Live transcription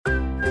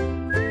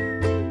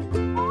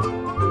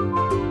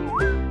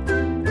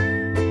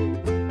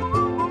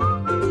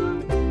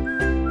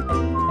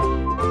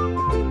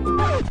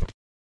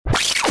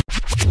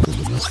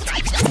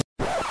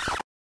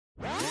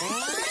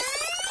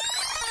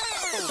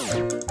The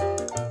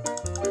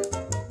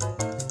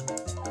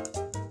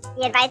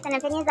advice and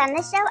opinions on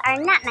this show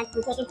are not meant to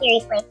be taken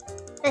seriously.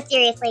 So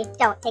seriously,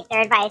 don't take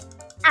their advice.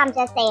 I'm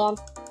just saying.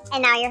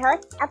 And now your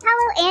hosts,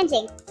 Apollo and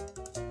Jinx.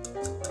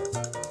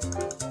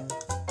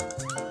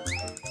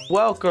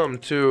 Welcome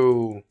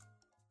to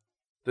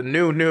the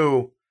new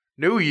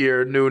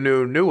year,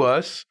 new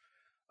us.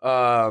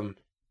 Wow,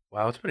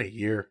 it's been a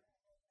year.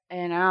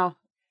 I know.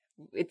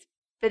 It's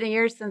been a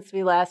year since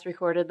we last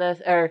recorded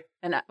this,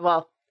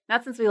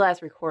 not since we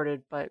last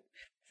recorded, but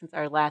since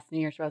our last New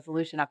Year's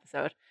resolution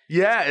episode.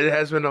 Yeah, it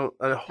has been a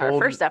whole... Our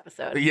first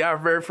episode. Yeah, our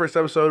very first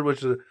episode,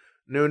 which is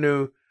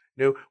new.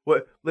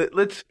 What?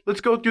 Let's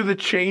go through the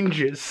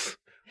changes.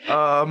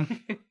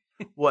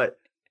 What?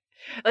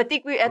 I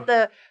think we, at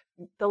the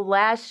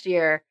last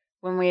year,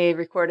 when we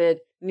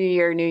recorded New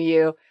Year, New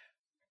You,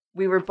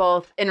 we were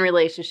both in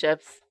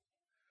relationships.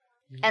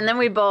 And then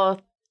we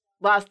both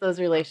lost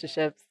those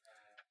relationships.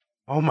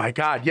 Oh my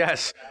God,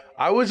 yes.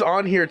 I was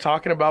on here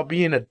talking about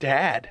being a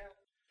dad.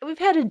 We've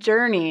had a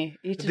journey.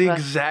 Each the of us.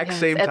 exact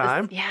same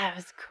time. Yeah, it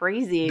was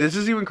crazy. This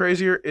is even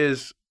crazier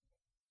is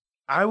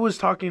I was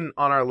talking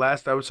on our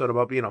last episode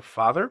about being a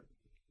father.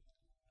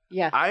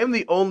 Yeah. I am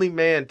the only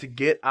man to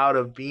get out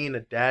of being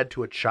a dad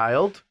to a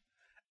child,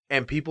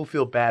 and people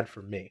feel bad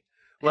for me.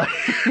 Like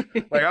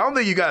I don't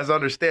think you guys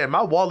understand.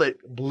 My wallet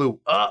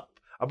blew up.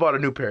 I bought a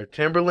new pair of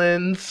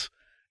Timberlands.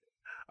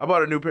 My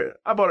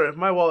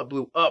wallet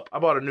blew up. I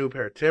bought a new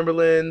pair of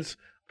Timberlands.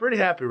 Pretty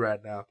happy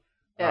right now.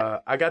 Yeah.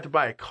 I got to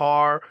buy a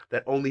car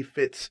that only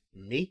fits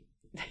me.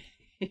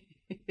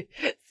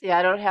 See,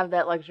 I don't have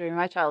that luxury.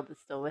 My child is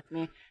still with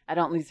me. I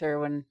don't lose her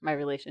when my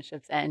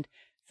relationships end.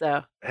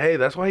 So hey,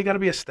 that's why you got to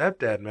be a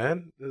stepdad,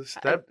 man.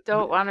 I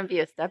don't want to be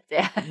a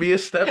stepdad. Be a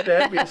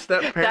stepdad. Be a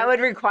step-parent. That would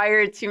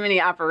require too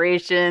many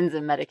operations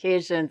and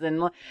medications.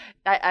 And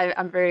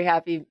I'm very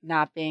happy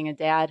not being a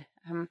dad.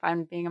 I'm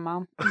fine being a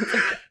mom.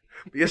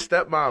 Be a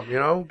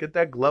stepmom, get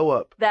that glow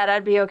up. That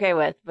I'd be okay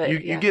with. But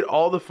you get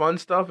all the fun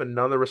stuff and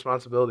none of the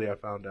responsibility, I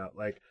found out.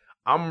 Like,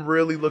 I'm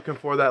really looking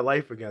for that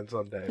life again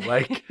someday.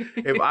 Like,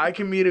 if I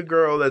can meet a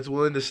girl that's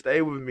willing to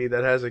stay with me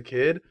that has a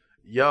kid,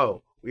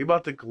 we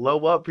about to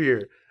glow up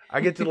here.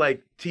 I get to,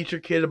 like, teach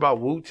your kid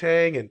about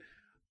Wu-Tang and,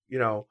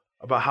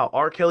 about how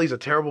R. Kelly's a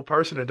terrible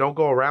person and don't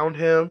go around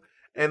him.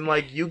 And,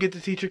 like, you get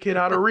to teach your kid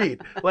how to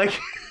read. Like...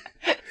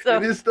 So,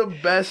 it is the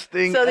best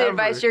thing So the ever.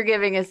 Advice you're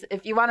giving is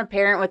if you want a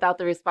parent without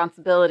the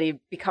responsibility,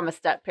 become a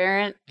step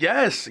parent.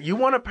 Yes, you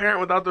want a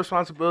parent without the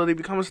responsibility,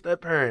 become a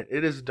step parent.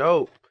 It is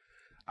dope.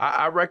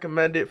 I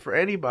recommend it for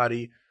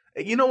anybody.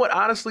 And you know what?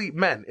 Honestly,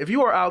 men, if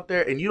you are out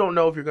there and you don't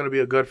know if you're going to be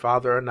a good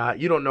father or not,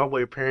 you don't know what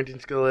your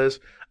parenting skill is,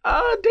 date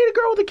a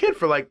girl with a kid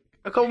for like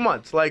a couple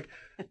months. Like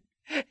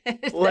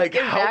it can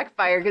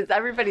backfire because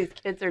everybody's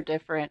kids are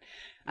different.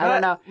 I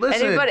don't know.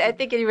 Listen, I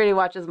think anybody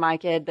watches my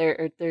kid,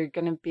 they're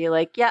gonna be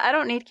like, yeah, I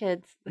don't need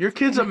kids. Your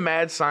kid's a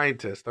mad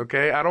scientist,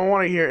 okay? I don't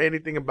want to hear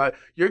anything about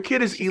your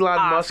kid is Elon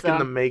Musk in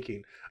the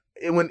making.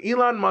 When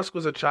Elon Musk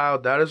was a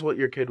child, that is what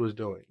your kid was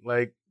doing.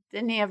 Like,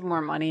 didn't he have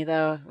more money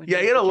though?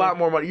 Yeah, he had a lot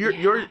more money.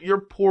 You're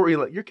poor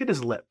Elon. Your kid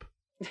is Lip.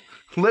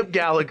 Lip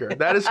Gallagher.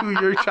 That is who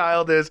your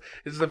child is.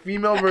 It's the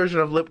female version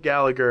of Lip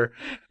Gallagher.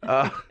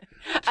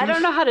 I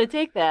don't know how to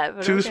take that.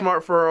 But too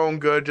smart for her own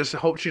good. Just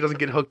hope she doesn't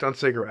get hooked on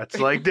cigarettes.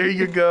 Like, there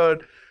you go.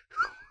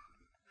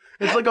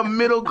 It's like a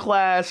middle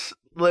class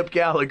Lip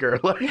Gallagher.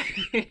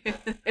 Like,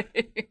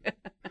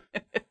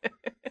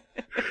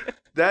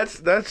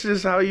 that's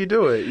just how you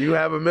do it. You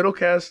have a middle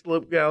class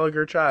Lip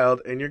Gallagher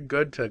child, and you're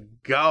good to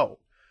go.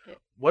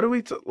 What do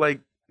we like?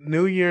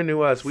 New year,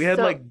 new us. We had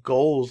like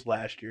goals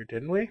last year,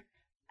 didn't we?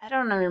 I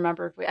don't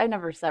remember if I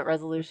never set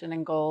resolution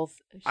and goals.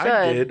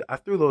 I did. I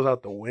threw those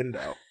out the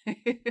window.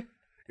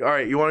 All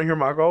right, you want to hear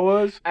my goal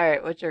was? All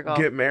right, what's your goal?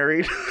 Get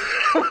married.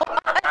 Oh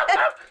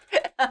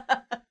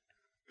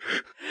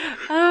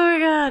my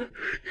God.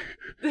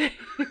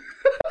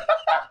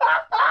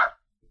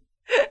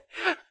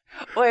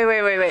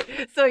 Wait.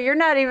 So you're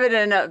not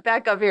even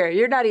back up here.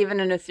 You're not even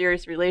in a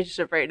serious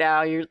relationship right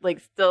now. You're like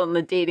still in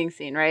the dating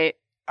scene, right?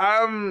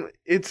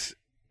 It's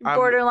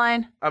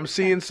borderline. I'm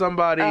seeing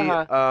somebody.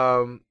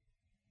 I'm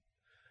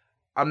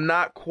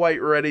not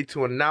quite ready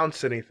to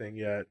announce anything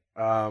yet.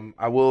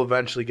 I will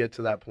eventually get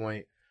to that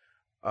point.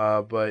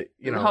 But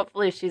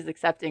hopefully she's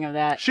accepting of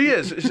that. She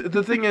is.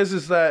 The thing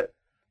is that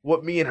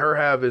what me and her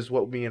have is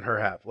what me and her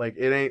have. Like,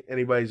 it ain't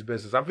anybody's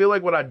business. I feel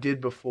like what I did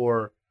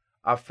before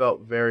I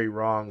felt very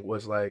wrong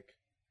was like,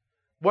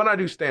 when I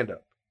do stand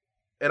up.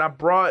 And I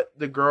brought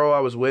the girl I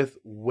was with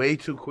way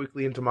too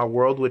quickly into my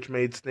world, which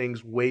made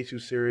things way too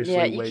seriously,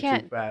 way too fast. Yeah, you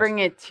can't bring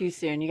it too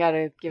soon. You got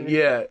to get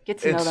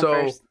to know them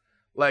first.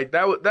 Like,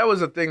 that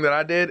was a thing that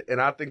I did,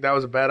 and I think that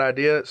was a bad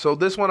idea. So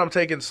this one I'm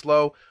taking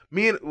slow.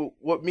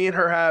 What me and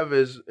her have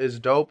is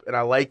dope, and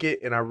I like it,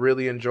 and I'm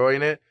really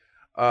enjoying it.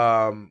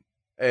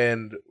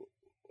 And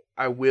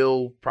I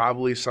will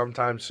probably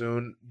sometime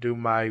soon do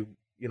my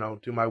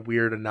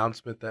weird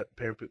announcement that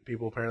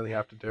people apparently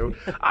have to do.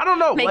 I don't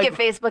know. Make it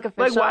Facebook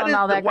official and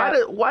all that crap.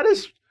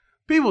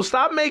 People,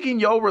 stop making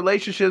your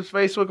relationships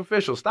Facebook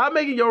official. Stop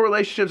making your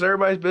relationships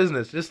everybody's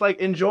business. Just like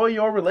enjoy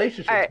your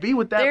relationships. All right, Be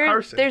with that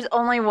person. There's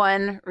only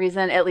one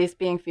reason, at least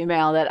being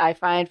female, that I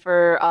find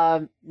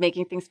for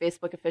making things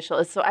Facebook official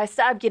is so I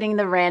stop getting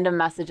the random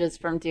messages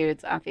from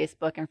dudes on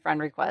Facebook and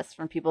friend requests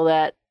from people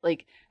that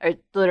like are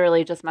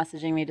literally just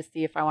messaging me to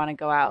see if I want to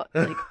go out.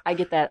 Like I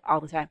get that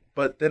all the time.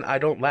 But then I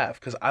don't laugh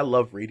because I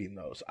love reading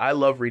those. I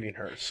love reading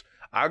hers.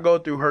 I go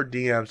through her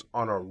DMs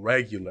on a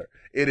regular.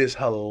 It is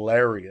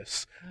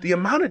hilarious. The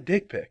amount of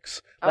dick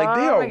pics. Like,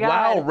 they are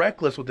wild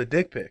reckless with the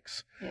dick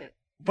pics.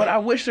 But I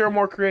wish they were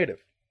more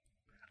creative.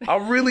 I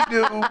really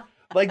do.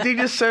 Like, they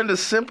just send a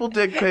simple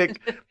dick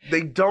pic.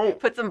 They don't...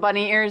 Put some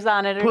bunny ears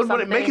on it or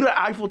something. Make it an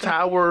Eiffel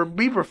Tower.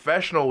 Be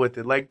professional with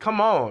it. Like, come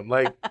on.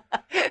 Like,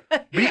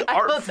 be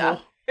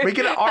artful. Make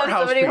it an art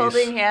house somebody piece.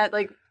 Holding hand,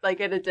 like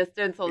at a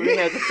distance, holding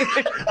hands.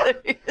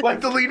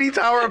 Like the Leaning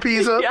Tower of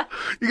Pisa. Yeah.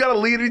 You got a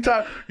Leaning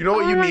Tower. You know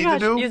what you need to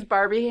do? Use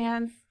Barbie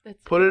hands.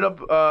 Put it up.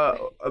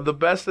 The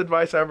best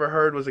advice I ever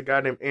heard was a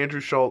guy named Andrew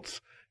Schultz.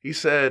 He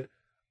said,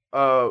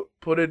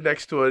 put it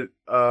next to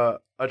a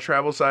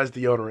travel-sized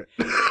deodorant.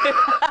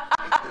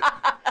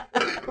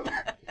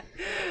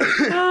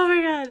 Oh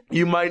my God.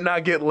 You might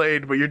not get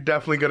laid, but you're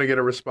definitely going to get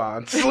a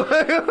response. Oh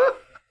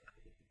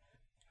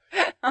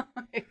my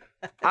God.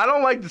 I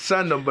don't like to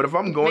send them, but if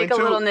I'm going to... Make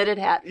a little knitted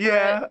hat.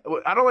 Yeah.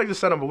 I don't like to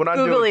send them, but when I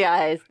do... Googly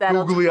eyes.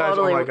 Googly eyes,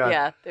 oh my God.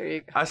 Yeah, there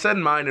you go. I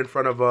send mine in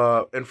front of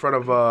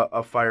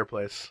a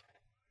fireplace.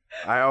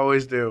 I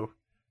always do.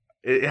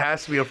 It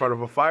has to be in front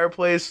of a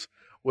fireplace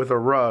with a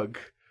rug.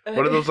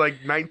 One of those like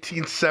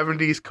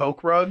 1970s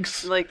Coke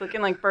rugs. Like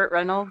looking like Burt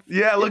Reynolds?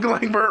 Yeah, looking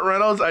like Burt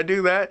Reynolds. I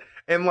do that.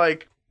 And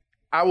like,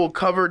 I will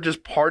cover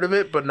just part of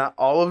it, but not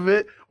all of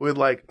it, with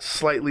like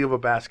slightly of a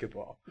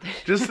basketball.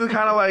 Just to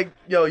kind of like,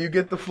 yo, you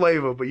get the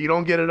flavor, but you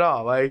don't get it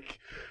all. Like,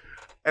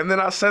 and then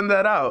I'll send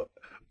that out.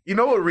 You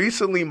know what?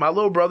 Recently, my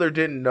little brother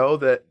didn't know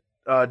that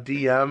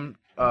DM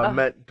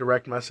meant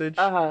direct message.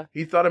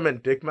 He thought it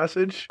meant dick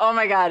message. Oh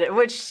my God.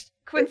 Which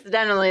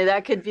coincidentally,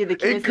 that could be the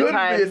case. It could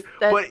be.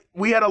 But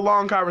we had a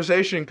long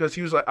conversation because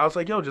he was like, I was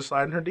like, yo, just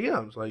slide in her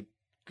DMs. Like,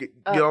 you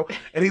know,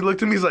 and he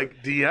looked at me, he's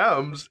like,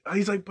 DMs?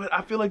 He's like, but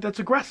I feel like that's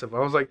aggressive. I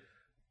was like,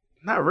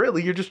 not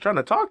really. You're just trying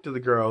to talk to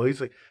the girl.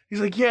 He's like,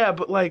 yeah,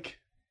 but like,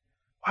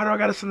 why do I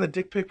gotta send the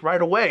dick pic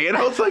right away? And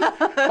I was like,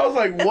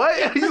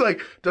 what? He's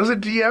like,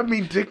 doesn't DM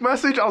mean dick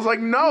message? I was like,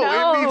 no,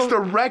 it means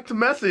direct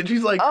message.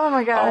 He's like, oh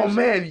my God. Oh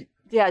man.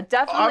 Yeah,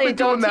 definitely. I've been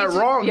doing that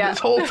wrong this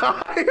whole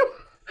time.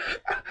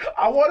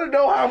 I want to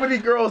know how many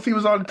girls he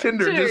was on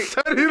Tinder just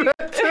sending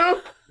that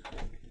to.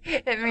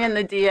 Hit me in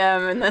the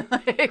DM and then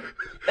like...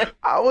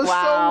 I was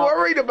so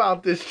worried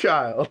about this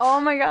child.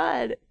 Oh my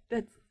God.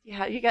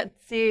 You got to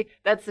see,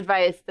 that's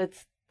advice.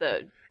 That's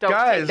the, don't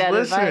Guys, take that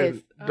listen,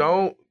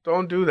 advice.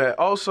 Don't do that.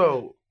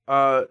 Also,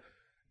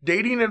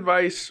 dating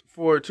advice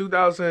for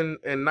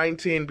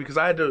 2019, because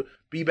I had to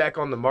be back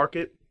on the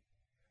market.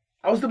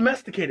 I was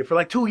domesticated for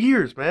like 2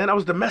 years, man. I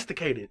was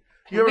domesticated.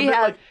 We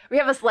have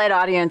a slight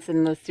audience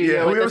in the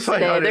studio with us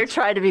today. They're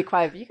trying to be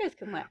quiet, but you guys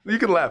can laugh. You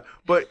can laugh,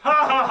 but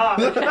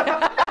but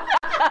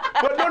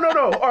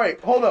no. All right,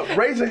 hold up.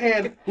 Raise a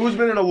hand. Who's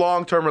been in a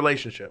long-term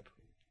relationship?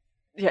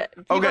 Yeah,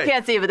 people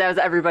can't see, but that was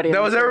everybody.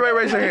 That was everybody.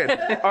 Raise their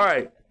hand. All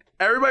right.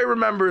 Everybody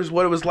remembers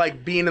what it was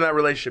like being in that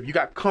relationship. You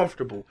got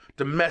comfortable,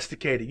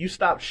 domesticated. You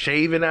stopped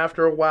shaving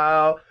after a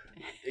while.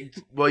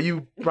 Well,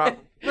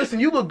 listen,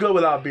 you look good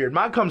without a beard.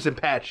 Mine comes in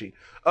patchy.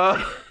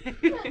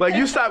 Like,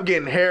 you stop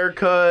getting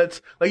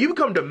haircuts. Like, you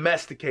become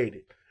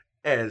domesticated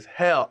as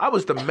hell. I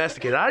was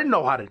domesticated. I didn't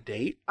know how to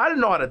date. I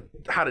didn't know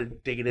how to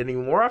date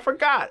anymore. I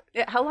forgot.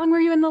 Yeah, how long were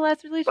you in the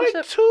last relationship?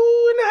 Like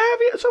 2.5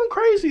 years. Something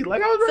crazy.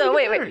 Like, I was ready to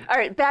get married. All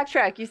right,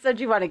 backtrack. You said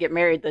you want to get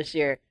married this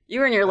year. You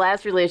were in your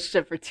last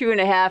relationship for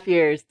 2.5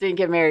 years, didn't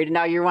get married, and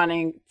now you're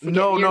wanting to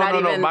No.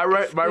 My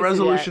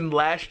resolution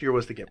last year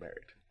was to get married.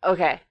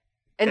 Okay.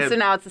 And so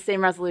now it's the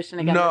same resolution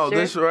again this year? No,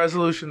 this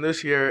resolution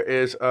this year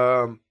is,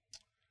 I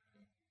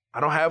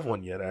don't have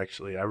one yet,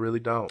 actually. I really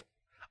don't.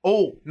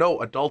 Oh, no,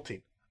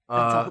 adulting.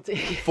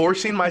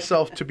 Forcing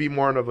myself to be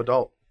more of an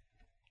adult.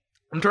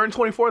 I'm turning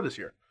 24 this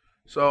year.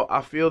 So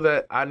I feel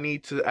that I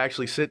need to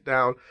actually sit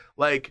down.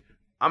 Like,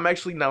 I'm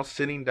actually now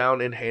sitting down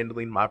and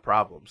handling my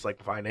problems,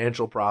 like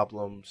financial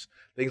problems,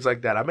 things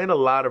like that. I made a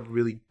lot of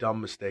really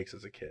dumb mistakes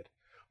as a kid.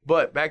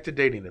 But back to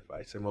dating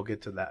advice, and we'll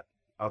get to that.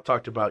 I'll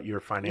talk about your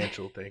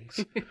financial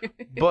things.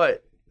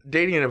 But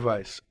dating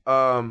advice.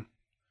 When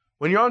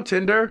you're on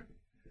Tinder,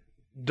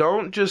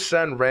 don't just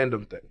send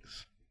random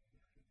things.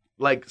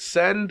 Like,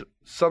 send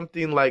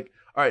something like,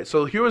 all right,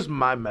 so here was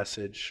my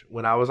message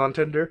when I was on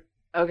Tinder.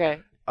 Okay.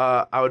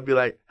 I would be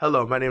like,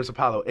 hello, my name is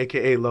Apollo,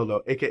 a.k.a.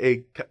 Lolo,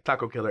 a.k.a.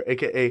 Taco Killer,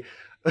 a.k.a.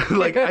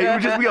 like, it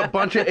would just be a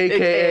bunch of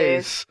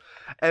AKAs.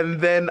 And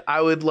then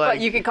I would like...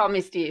 But you can call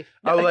me Steve.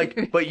 I would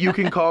like, but you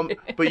can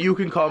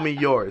call me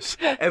yours.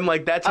 And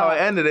like, that's how I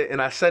ended it,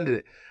 and I sent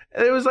it.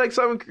 And it was like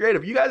something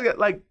creative. You guys got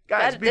like,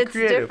 guys, be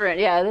creative. It's different.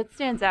 Yeah, that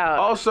stands out.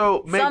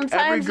 Also, make sometimes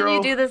every girl...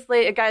 when you do this,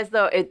 guys,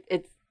 though,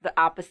 it's the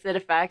opposite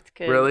effect.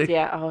 Really?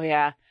 Yeah. Oh,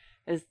 yeah.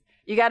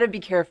 you got to be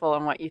careful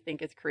on what you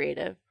think is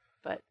creative.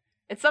 But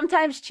it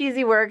sometimes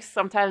cheesy works,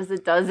 sometimes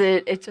it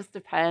doesn't. It just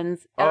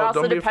depends. It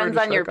also depends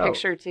on your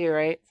picture too,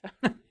 right?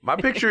 So. My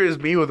picture is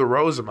me with a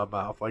rose in my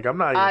mouth. Like, I'm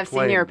not even I've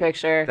playing. seen your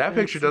picture. That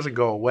picture doesn't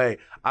go away.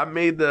 I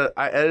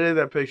edited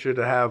that picture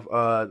to have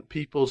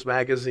People's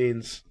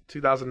Magazine's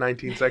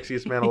 2019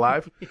 Sexiest Man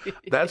Alive.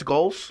 That's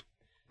goals.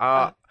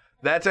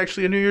 That's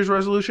actually a New Year's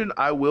resolution.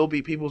 I will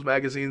be People's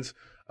Magazine's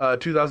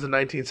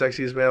 2019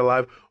 Sexiest Man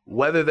Alive,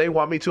 whether they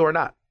want me to or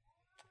not.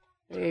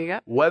 There you go.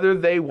 Whether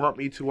they want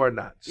me to or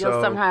not.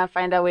 You'll somehow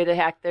find a way to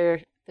hack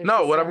their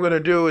No, what I'm going to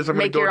do is I'm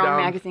going to go down. Make your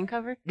own magazine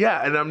cover?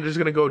 Yeah, and I'm just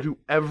going to go to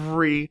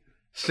every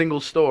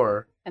single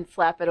store. And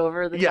slap it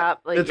over the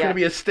top? Like, it's going to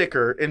be a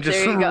sticker and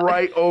just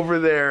right over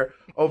there,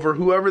 over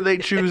whoever they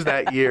choose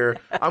that year.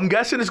 I'm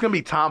guessing it's going to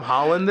be Tom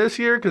Holland this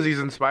year because he's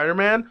in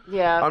Spider-Man.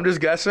 Yeah. I'm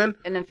just guessing.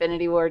 In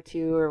Infinity War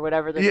 2 or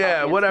whatever.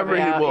 Whatever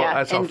he will. Yeah.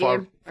 I saw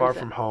Far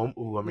From Home.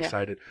 Ooh, I'm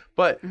excited.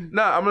 But, I'm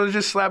going to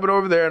just slap it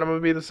over there and I'm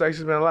going to be the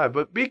sexiest man alive.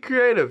 But be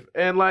creative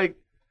and, like,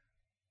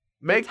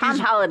 make Tom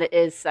Holland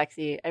is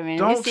sexy. I mean,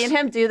 have you seen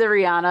him do the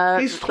Rihanna?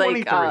 He's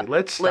 23.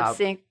 Let's stop. Lip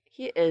sync.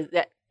 He is.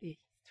 He's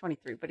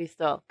 23, but he's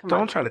still.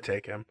 Don't try to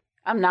take him.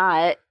 I'm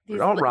not.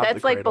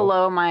 That's like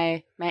below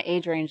my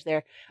age range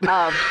there.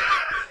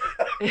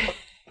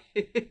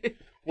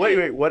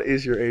 Wait. What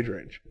is your age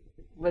range?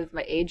 What is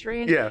my age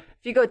range? Yeah.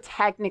 If you go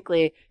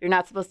technically, you're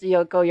not supposed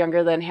to go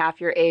younger than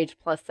half your age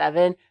plus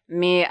 7.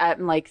 Me,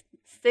 I'm like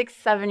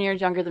 6-7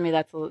 years younger than me.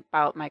 That's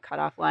about my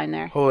cutoff line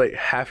there. Oh, wait.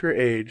 Half your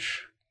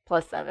age.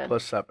 Plus 7.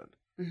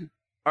 Mm-hmm.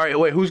 All right.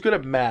 Wait. Who's good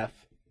at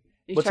math?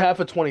 What's half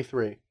of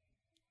 23?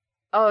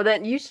 Oh,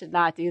 then you should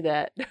not do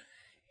that.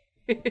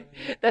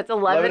 That's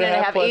 11 and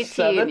a half, 18.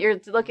 7? You're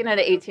looking at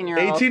an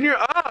 18-year-old.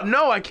 18-year-old? Oh,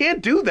 no, I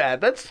can't do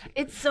that.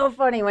 It's so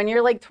funny. When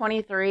you're like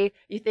 23,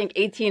 you think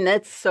 18,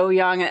 that's so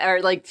young,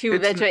 or like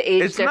that's an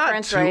age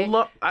difference, right? It's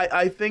not too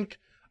long.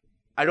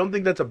 I don't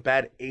think that's a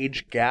bad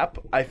age gap.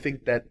 I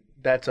think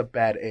that's a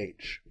bad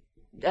age.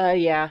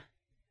 Yeah.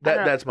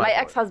 That's my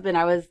ex-husband,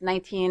 I was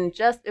 19,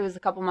 it was a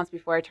couple months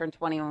before I turned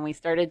 20 when we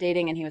started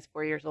dating, and he was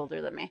 4 years older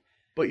than me.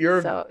 But you're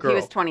a girl. He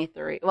was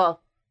 23.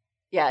 Well,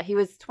 yeah, he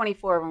was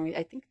 24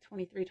 I think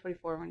 23,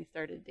 24 when we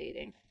started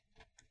dating.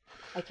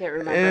 I can't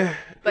remember.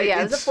 But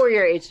yeah, it was a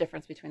 4-year age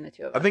difference between the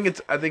two of us. I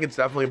think it's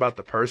definitely about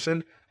the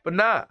person. But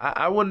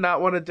I would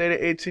not want to date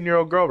an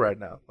 18-year-old girl right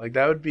now. Like,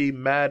 that would be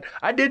mad.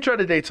 I did try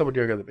to date someone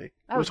younger than me.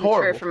 I was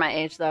horrible. Mature for my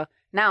age, though.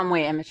 Now I'm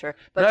way immature.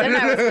 But then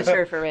I was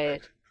mature for my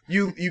age.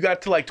 You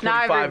got to like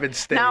 25 and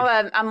stayed. Now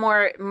I'm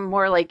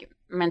more like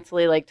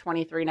mentally like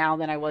 23 now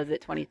than I was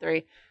at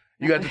 23.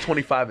 You got to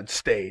 25 and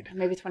stayed.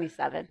 Maybe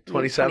 27.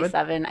 27?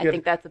 27. I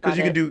think that's about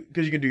it.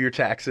 Because you can do your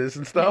taxes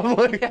and stuff.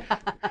 Yeah.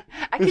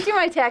 I could do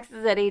my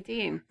taxes at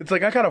 18. It's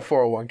like I got a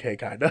 401k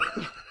kind of.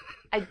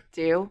 I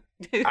do.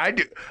 I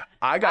do.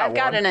 I've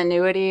got an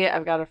annuity.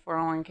 I've got a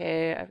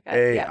 401k.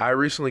 I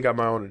recently got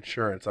my own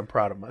insurance. I'm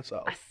proud of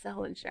myself. I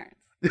sell insurance.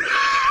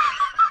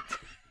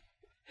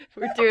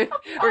 We're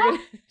gonna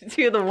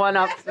do the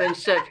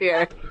one-upsmanship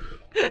here.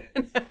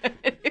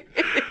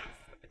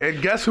 And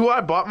guess who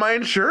I bought my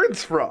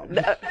insurance from?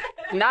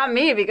 Not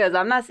me, because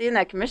I'm not seeing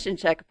that commission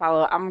check,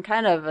 Apollo. I'm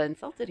kind of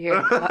insulted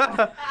here.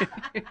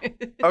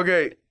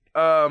 Okay.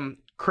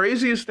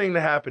 Craziest thing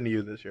to happen to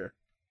you this year?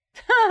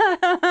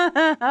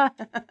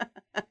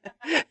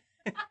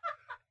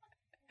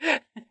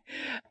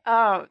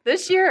 Oh,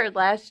 this year or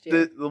last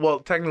year? Well,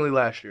 technically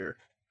last year.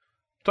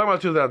 I'm talking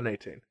about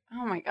 2018.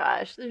 Oh my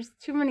gosh, there's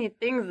too many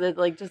things that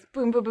like just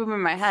boom, boom, boom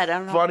in my head. I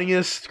don't know.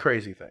 Funniest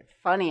crazy thing.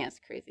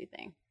 Funniest crazy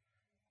thing.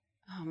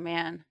 Oh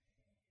man.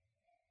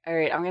 All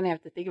right, I'm gonna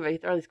have to think about it. You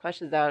throw these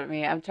questions out at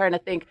me. I'm trying to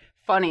think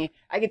funny.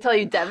 I can tell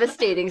you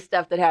devastating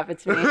stuff that happened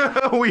to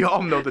me. We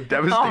all know the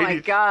devastating. Oh my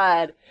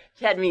god,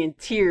 she had me in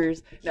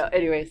tears. No,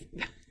 anyways,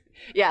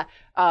 yeah.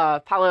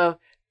 Paulo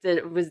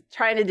was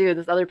trying to do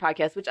this other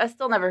podcast, which I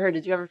still never heard.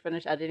 Did you ever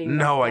finish editing?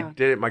 No, I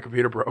didn't. My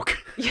computer broke.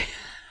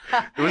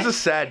 It was a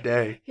sad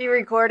day. He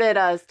recorded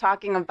us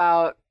talking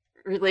about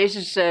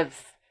relationships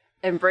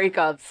and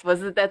breakups.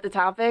 Wasn't that the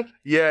topic?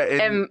 Yeah.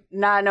 And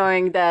not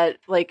knowing that,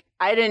 like,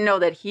 I didn't know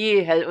that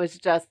he was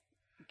just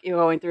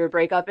going through a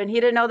breakup, and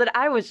he didn't know that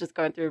I was just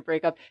going through a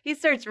breakup. He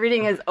starts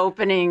reading his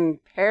opening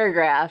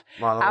paragraph.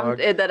 Monologue.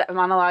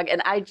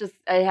 And I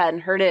hadn't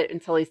heard it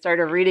until he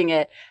started reading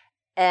it.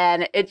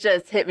 And it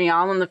just hit me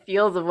all in the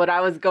feels of what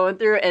I was going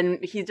through.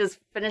 And he's just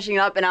finishing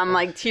up, and I'm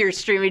like tears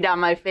streaming down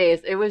my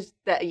face. It was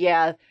that,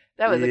 yeah.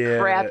 That was a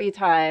crappy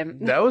time.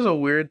 That was a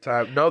weird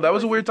time. No, that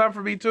was a weird time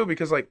for me too,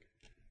 because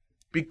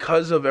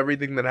of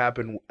everything that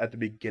happened at the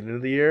beginning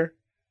of the year.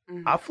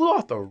 Mm-hmm. I flew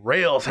off the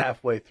rails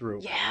halfway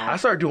through. Yeah. I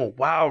started doing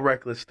wild,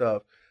 reckless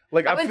stuff.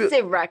 Like I wouldn't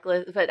say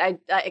reckless, but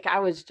I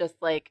was just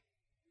like,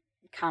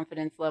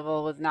 confidence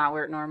level was not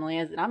where it normally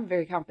is, and I'm a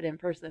very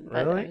confident person.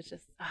 But really? I was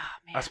just, oh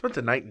man. I spent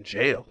the night in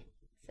jail.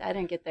 I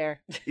didn't get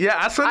there. Yeah,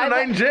 I spent the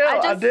night in jail.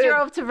 I just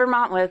drove to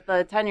Vermont with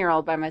a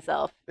 10-year-old by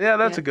myself. Yeah,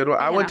 that's a good one.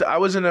 I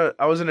was in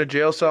a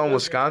jail cell in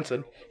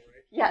Wisconsin.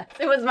 Yes,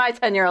 it was my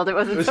 10-year-old. It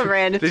wasn't some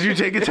random. Did you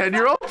take a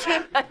 10-year-old?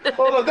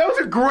 Hold on, that was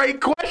a great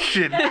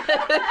question.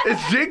 Is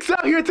Jinx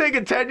out here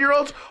taking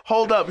 10-year-olds?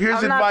 Hold up,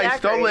 here's I'm not advice.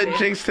 that Don't let crazy.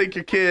 Jinx take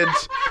your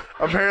kids.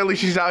 Apparently,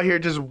 she's out here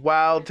just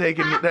wild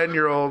taking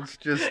 10-year-olds.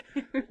 Just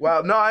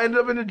wow. No, I ended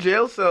up in a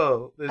jail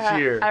cell this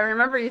year. I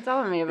remember you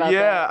telling me about that.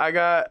 Yeah, I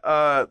got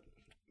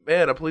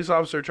a police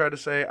officer tried to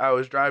say I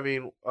was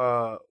driving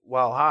while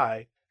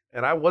high,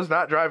 and I was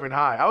not driving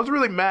high. I was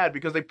really mad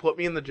because they put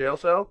me in the jail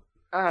cell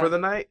for the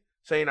night,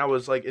 saying I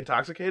was like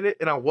intoxicated,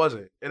 and I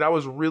wasn't. And I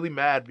was really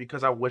mad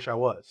because I wish I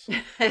was.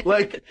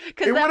 Like,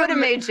 because that would have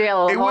made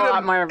jail a whole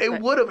lot more.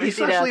 It would have, easy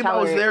to especially if I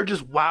was tolerate. there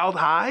just wild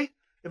high.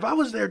 If I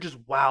was there just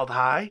wild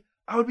high,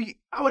 I would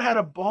have had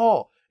a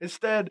ball.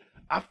 Instead,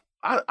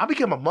 I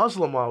became a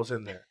Muslim while I was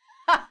in there.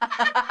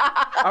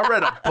 I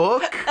read a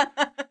book.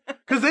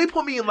 Because they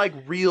put me in like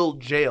real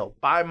jail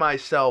by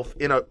myself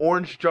in an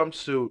orange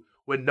jumpsuit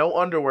with no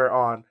underwear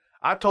on.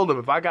 I told them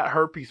if I got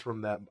herpes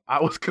from them,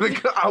 I was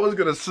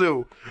gonna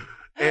sue.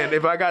 And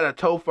if I got a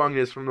toe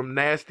fungus from them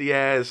nasty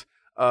ass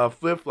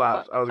flip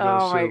flops, I was gonna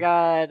sue. Oh my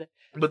god!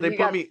 But So they you put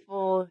got me.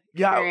 full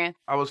Yeah, experience.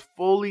 I was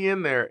fully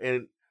in there,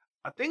 and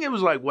I think it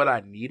was like what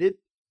I needed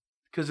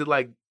because it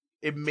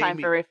made Time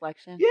me. for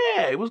reflection.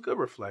 Yeah, it was good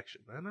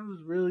reflection, man. It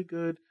was really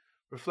good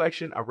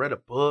reflection. I read a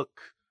book.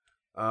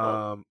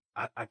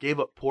 I gave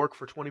up pork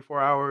for 24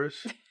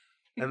 hours.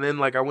 And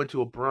then I went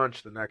to a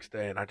brunch the next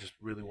day and I just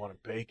really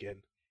wanted bacon.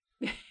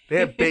 They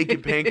had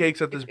bacon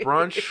pancakes at this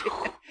brunch.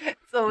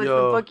 So was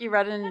Yo. the book you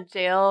read in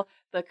jail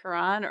the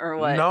Quran or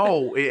what?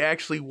 No, it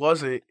actually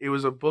wasn't. It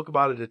was a book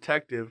about a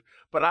detective.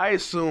 But I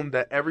assumed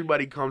that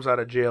everybody comes out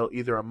of jail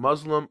either a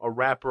Muslim, a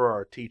rapper,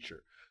 or a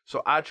teacher.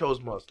 So I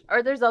chose Muslim.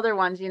 Or there's other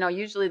ones,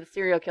 usually the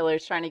serial killer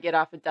is trying to get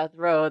off of death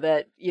row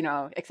that,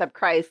 accept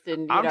Christ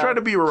and, I'm trying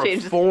to be a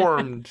change-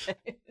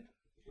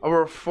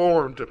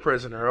 reformed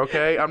prisoner,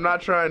 okay? I'm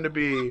not trying to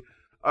be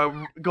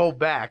go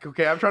back,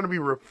 okay? I'm trying to be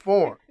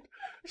reformed.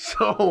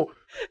 So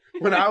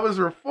when I was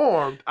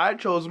reformed, I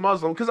chose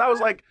Muslim because I was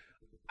like,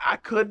 I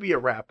could be a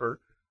rapper,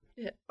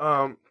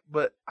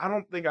 but I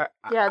don't think that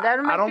might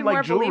I don't be like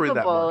more jewelry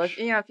that believable. much.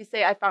 If you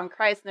say I found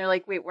Christ and they're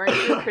like, wait, weren't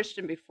you a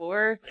Christian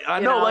before? I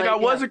know, I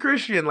was a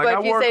Christian, but I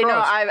if you wore a say no,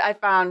 cross. I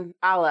found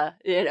Allah,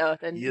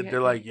 then Yeah,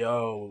 they're like,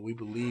 yo, we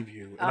believe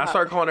you. And I Uh-huh.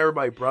 start calling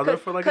everybody brother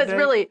for a day. Because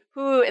really,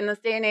 who in this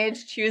day and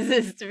age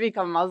chooses to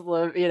become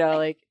Muslim?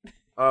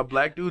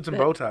 Black dudes and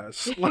bow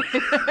ties.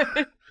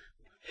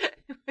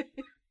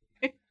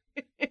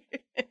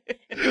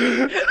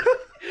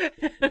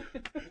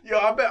 Yo,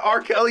 I bet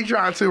R. Kelly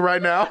trying to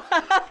right now.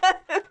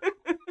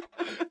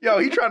 Yo,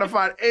 he trying to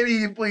find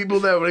any people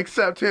that would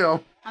accept him.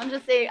 I'm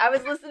just saying, I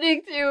was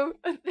listening to.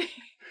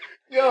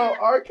 Yo,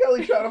 R.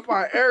 Kelly trying to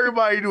find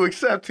everybody to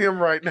accept him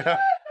right now.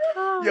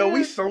 Oh, Yo, we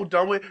man. so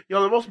done with.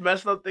 Yo, the most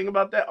messed up thing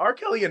about that, R.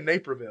 Kelly in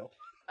Naperville.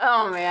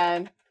 Oh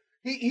man.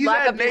 He's Lock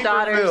at up your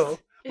Naperville. daughters.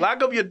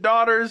 Lock up your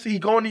daughters. He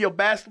going to your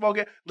basketball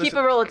game. Keep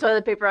a roll of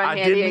toilet paper on I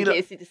did handy in need a-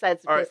 case he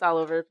decides to All right. piss all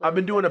over. the place. I've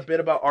been doing a bit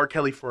about R.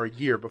 Kelly for a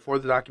year before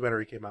the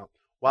documentary came out.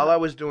 While I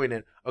was doing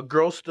it, a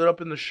girl stood up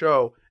in the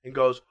show and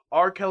goes,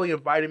 R. Kelly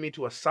invited me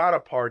to a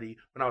sauna party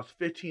when I was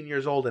 15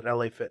 years old at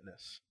LA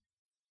Fitness.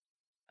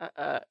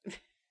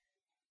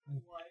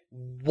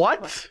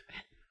 What?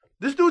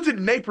 This dude's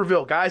in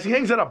Naperville, guys. He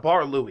hangs at a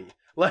bar, Louis.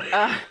 Like,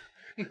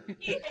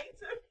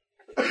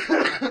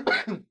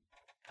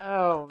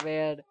 Oh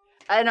man.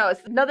 I know.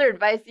 It's another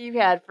advice you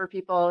had for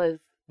people is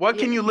what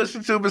can you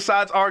listen to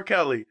besides R.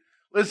 Kelly?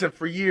 Listen,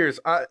 for years,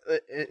 I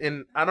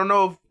don't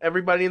know if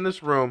everybody in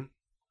this room,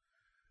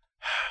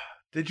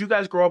 did you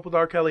guys grow up with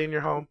R. Kelly in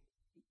your home?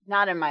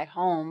 not in my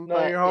home. No,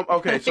 but... your home?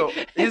 Okay, so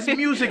his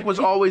music was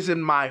always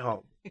in my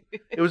home.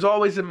 It was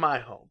always in my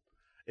home.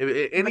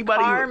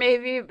 Anybody car who...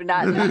 maybe, but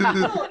not.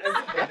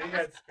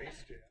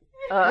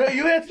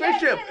 You had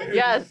Space Jam.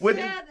 Yes.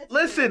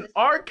 Listen,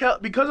 R. Kelly,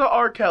 because of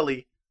R.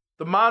 Kelly,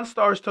 the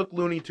Monstars took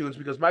Looney Tunes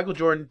because Michael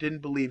Jordan didn't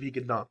believe he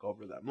could dunk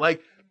over them.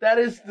 Like, that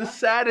is the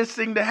saddest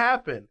thing to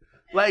happen.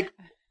 Like,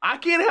 I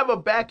can't have a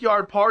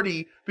backyard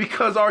party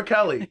because R.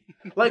 Kelly.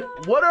 Like,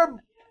 what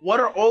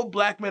are old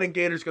black men and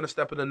gators going to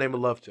step in the name of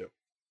love to?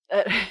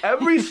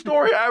 Every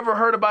story I ever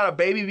heard about a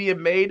baby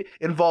being made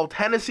involved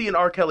Hennessy and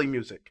R. Kelly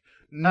music.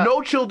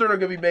 No children are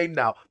going to be made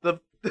now.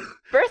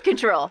 Birth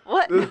control.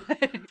 What?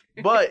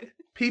 But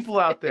people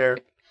out there,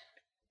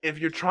 if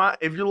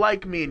you're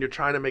like me and you're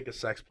trying to make a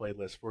sex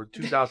playlist for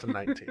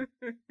 2019,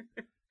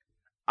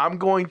 I'm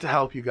going to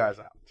help you guys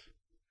out.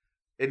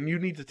 And you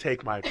need to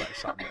take my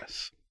advice on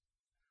this.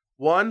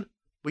 One,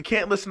 we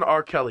can't listen to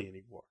R. Kelly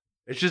anymore.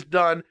 It's just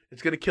done.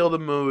 It's going to kill the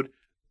mood.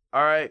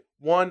 All right?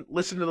 One,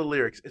 listen to the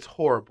lyrics. It's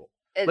horrible.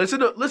 Listen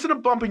to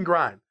Bump and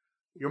Grind.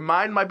 Your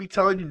mind might be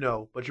telling you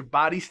no, but your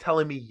body's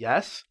telling me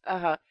yes.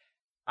 Uh-huh.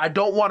 I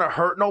don't want to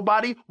hurt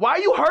nobody. Why are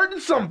you hurting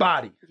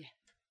somebody?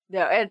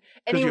 No, and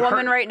any you're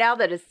woman hurt- right now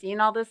that has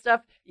seen all this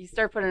stuff, you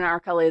start putting R.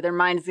 Kelly, their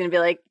mind is going to be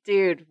like,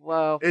 dude,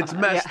 whoa. It's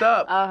messed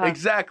up.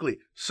 Exactly.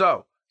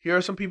 So, here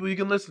are some people you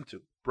can listen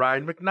to.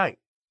 Brian McKnight.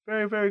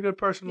 Very, very good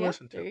person to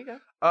listen to. There you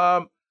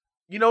go.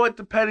 you know what?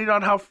 Depending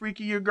on how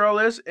freaky your girl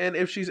is, and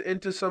if she's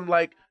into some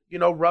like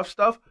rough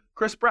stuff,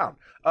 Chris Brown.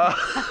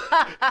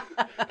 I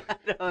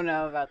don't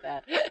know about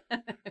that.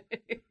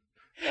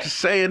 Just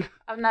saying.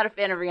 I'm not a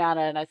fan of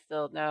Rihanna, and I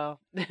still know.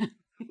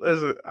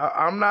 Listen,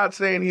 I'm not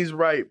saying he's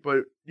right,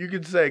 but you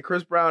could say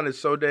Chris Brown is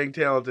so dang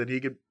talented. He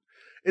could.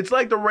 It's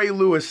like the Ray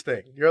Lewis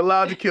thing. You're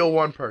allowed to kill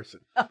one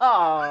person.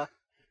 Oh.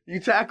 You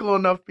tackle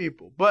enough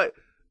people, but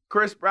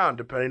Chris Brown,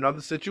 depending on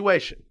the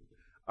situation.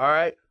 All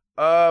right.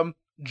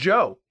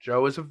 Joe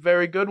is a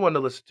very good one to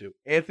listen to.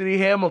 Anthony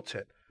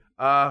Hamilton.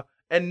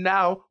 And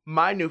now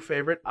my new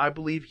favorite. I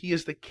believe he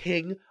is the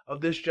king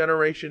of this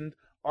generation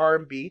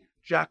R&B.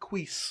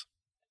 Jacquees.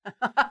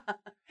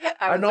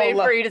 I was waiting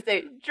for you to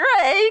say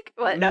Drake.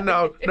 What?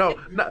 No.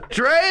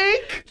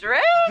 Drake.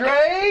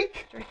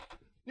 Drake.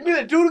 You mean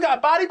the dude who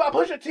got bodied by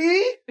Pusha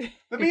T?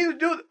 The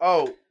dude.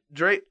 Oh,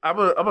 Drake. I'm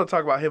gonna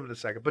talk about him in a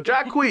second. But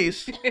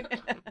Jacquees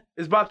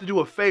is about to do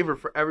a favor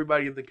for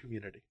everybody in the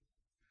community.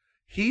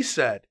 He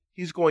said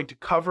he's going to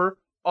cover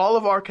all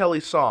of R.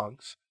 Kelly's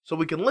songs so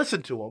we can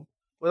listen to them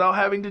without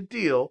having to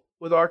deal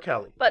with R.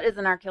 Kelly. But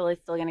isn't R. Kelly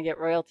still going to get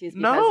royalties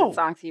because No. of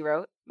songs he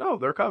wrote? No,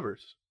 they're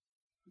covers.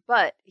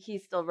 But he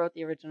still wrote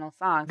the original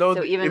songs. No,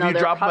 so even if though you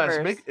they're drop covers,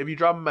 them if you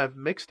drop them as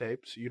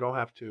mixtapes, you don't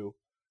have to,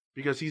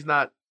 because he's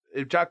not.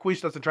 If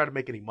Jacquees doesn't try to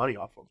make any money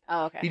off them,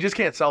 oh, okay. he just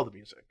can't sell the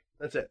music.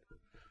 That's it.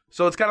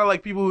 So it's kind of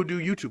like people who do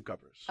YouTube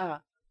covers.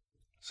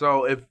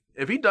 So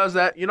if he does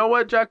that, you know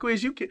what,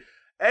 Jacquees, you can.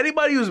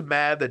 Anybody who's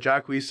mad that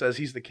Jacquees says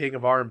he's the king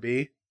of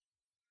R&B,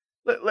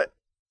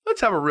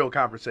 let's have a real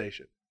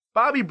conversation.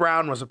 Bobby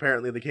Brown was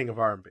apparently the king of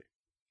R&B.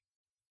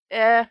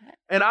 Yeah.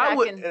 And back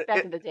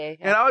in the day.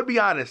 Yeah. And I would be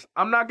honest,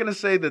 I'm not going to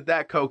say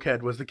that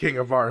cokehead was the king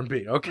of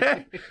R&B,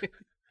 okay?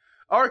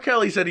 R.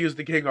 Kelly said he was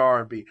the king of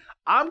R&B.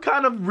 I'm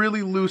kind of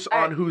really loose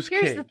on who's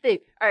king. Here's the thing.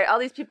 All right, all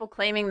these people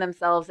claiming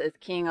themselves as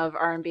king of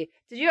R&B.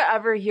 Did you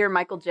ever hear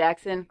Michael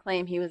Jackson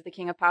claim he was the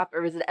king of pop,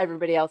 or was it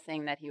everybody else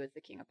saying that he was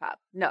the king of pop?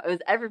 No, it was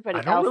everybody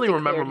else. I don't really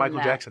remember declared Michael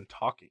that. Jackson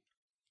talking.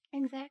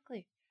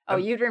 Exactly. Oh,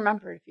 you'd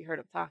remember if you heard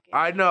him talking.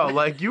 I know,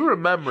 like you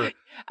remember.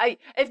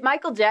 If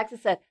Michael Jackson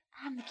said,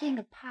 "I'm the king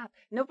of pop,"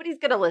 nobody's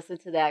gonna listen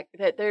to that.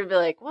 They'd be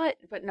like, "What?"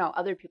 But no,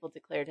 other people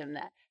declared him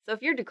that. So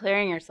if you're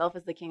declaring yourself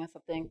as the king of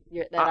something,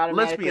 that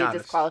automatically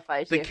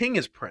disqualifies you. The king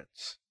is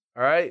Prince.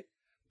 All right,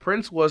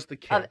 Prince was the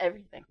king of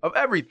everything. Of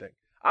everything.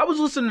 I was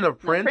listening to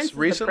Prince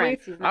recently.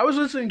 I was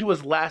listening to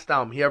his last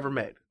album he ever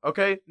made.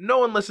 Okay, no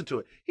one listened to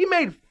it. He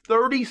made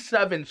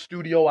 37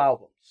 studio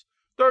albums.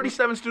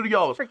 37 studio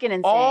albums. Freaking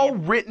insane. All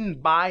written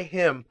by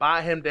him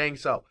dang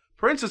self.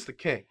 Prince is the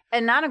king.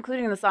 And not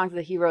including the songs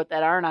that he wrote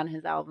that aren't on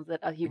his albums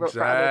that he wrote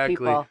for other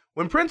people.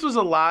 When Prince was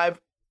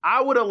alive,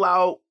 I would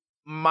allow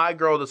my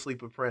girl to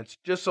sleep with Prince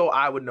just so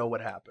I would know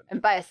what happened.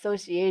 And by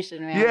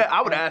association, man. Yeah,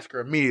 I would ask her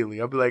immediately.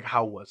 I'd be like,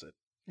 how was it?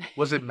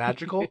 Was it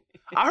magical?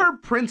 I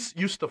heard Prince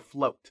used to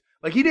float.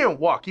 Like, he didn't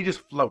walk. He just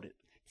floated.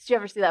 Did you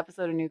ever see the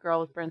episode of New Girl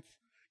with Prince?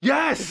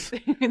 Yes.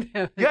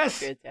 Yes.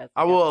 Fantastic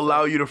I will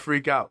allow you to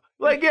freak out.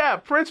 Like, yeah,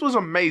 Prince was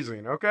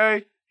amazing,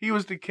 okay? He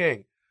was the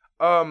king.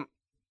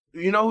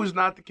 You know who's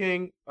not the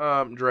king?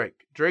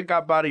 Drake. Drake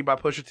got bodied by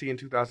Pusha T in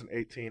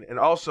 2018. And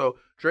also,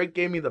 Drake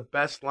gave me the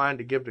best line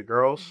to give to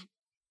girls.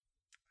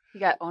 He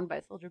got owned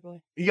by Soulja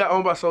Boy. He got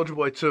owned by Soulja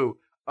Boy, too.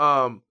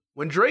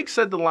 When Drake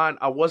said the line,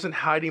 "I wasn't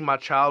hiding my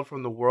child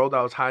from the world,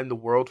 I was hiding the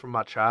world from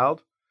my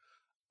child,"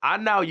 I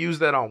now use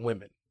that on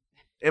women.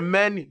 And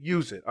men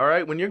use it, all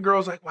right? When your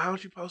girl's like, "Why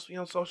don't you post me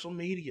on social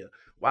media?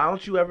 Why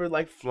don't you ever,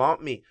 like,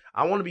 flaunt me?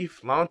 I want to be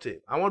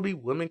flaunted. I want to be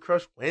Women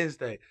Crush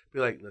Wednesday." Be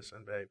like,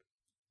 "Listen, babe,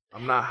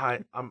 I'm not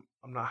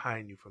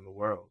hiding you from the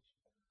world.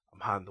 I'm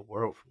hiding the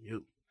world from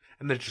you."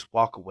 And then just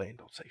walk away and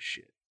don't say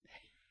shit.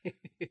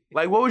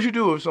 Like, what would you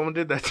do if someone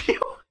did that to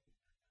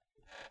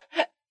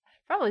you?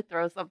 Probably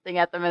throw something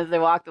at them as they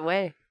walked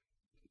away.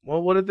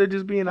 Well, what if they're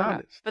just being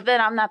honest? But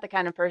then I'm not the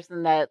kind of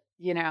person that,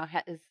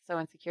 is so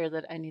insecure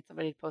that I need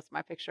somebody to post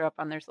my picture up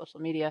on their social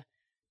media.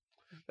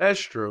 That's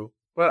true.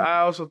 But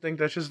I also think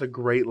that's just a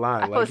great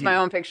line. I post my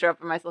own picture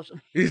up on my social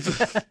media.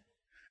 It's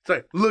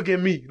like, look at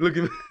me.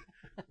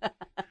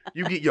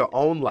 You get your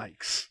own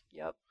likes.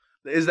 Yep.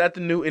 Is that the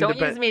new independent?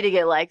 Don't use me to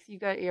get likes. You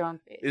got your own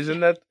face. Is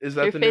that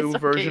the new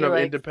version of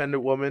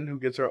independent woman who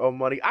gets her own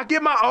money? I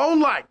get my own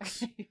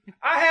likes.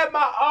 I have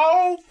my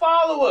own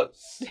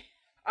followers.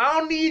 I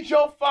don't need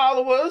your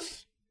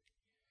followers.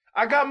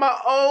 I got my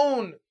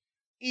own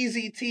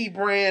Easy Tea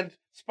brand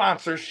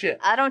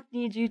sponsorship. I don't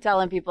need you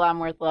telling people I'm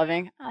worth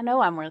loving. I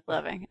know I'm worth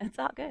loving. It's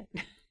all good.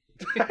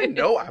 I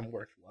know I'm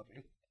worth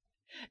loving.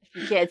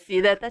 If you can't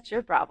see that, that's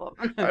your problem.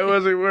 I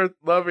wasn't worth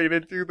loving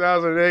in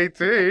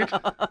 2018.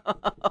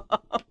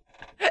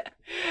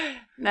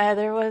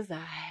 Neither was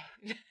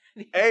I.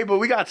 Hey, but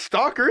we got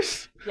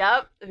stalkers.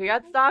 Yep, we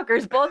got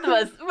stalkers, both of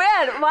us.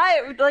 Man,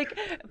 why? Like,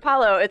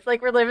 Apollo, it's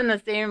like we're living the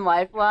same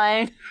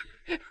lifeline.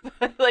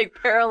 Like,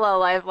 parallel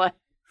lifeline.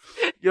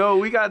 Yo,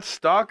 we got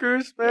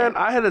stalkers, man.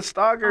 Yeah. I had a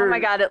stalker. Oh my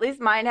God, at least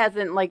mine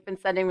hasn't been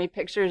sending me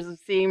pictures of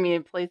seeing me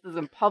in places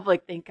in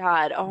public, thank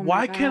God. Oh my God.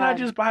 Why can't I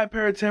just buy a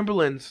pair of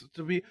Timberlands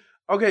to be...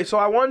 Okay, so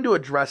I wanted to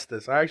address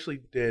this. I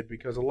actually did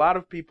because a lot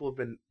of people have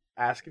been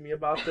asking me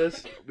about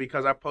this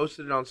because I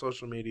posted it on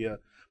social media,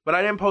 but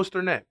I didn't post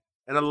her name.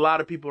 And a lot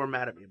of people are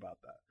mad at me about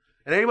that.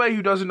 And anybody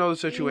who doesn't know the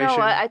situation, You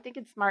know what? I think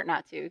it's smart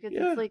not to because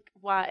Yeah. it's like,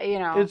 why, you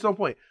know. it's no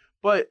point.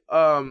 But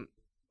a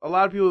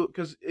lot of people,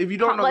 because if you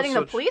don't know letting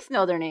the police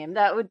know their name,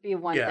 that would be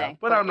one thing.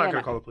 But I'm not you going to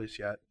know. call the police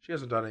yet. She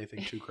hasn't done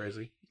anything too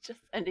crazy. Just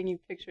sending you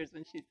pictures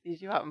when she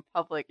sees you out in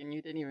public and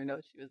you didn't even know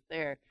she was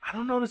there. I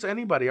don't notice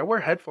anybody. I wear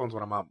headphones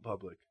when I'm out in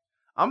public.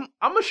 I'm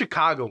a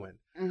Chicagoan.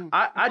 Mm-hmm.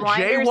 I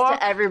Blinders jaywalk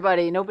to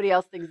everybody. Nobody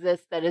else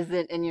exists that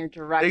isn't in your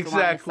direct line of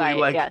exactly. sight.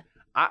 Like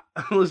yeah.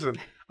 listen,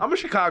 I'm a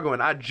Chicagoan.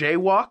 I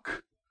jaywalk.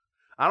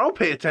 I don't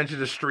pay attention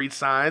to street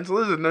signs.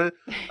 Listen,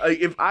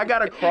 if I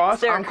gotta cross,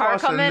 Is there I'm a car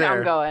crossing coming? there.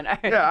 I'm going.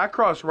 Yeah, I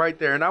cross right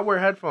there, and I wear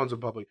headphones in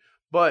public.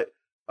 But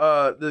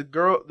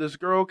this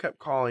girl kept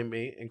calling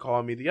me and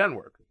calling me the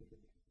N-word,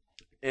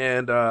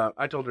 and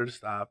I told her to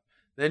stop.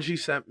 Then she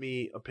sent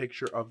me a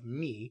picture of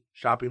me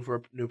shopping for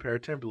a new pair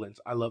of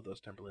Timberlands. I love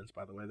those Timberlands,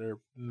 by the way. They're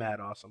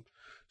mad awesome.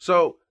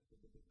 So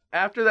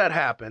after that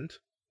happened,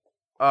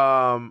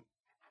 I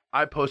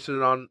posted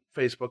it on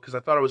Facebook because I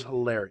thought it was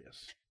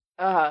hilarious.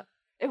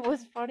 It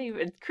was funny.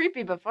 It's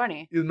creepy, but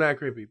funny. It was mad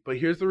creepy. But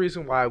here's the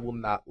reason why I will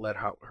not let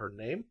out her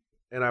name,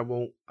 and I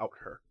won't out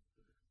her.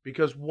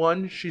 Because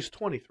one, she's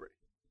 23.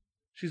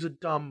 She's a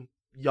dumb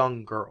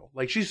young girl.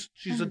 Like she's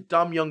a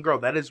dumb young girl.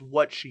 That is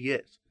what she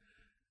is.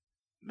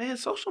 Man,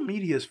 social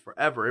media is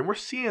forever, and we're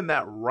seeing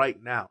that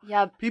right now.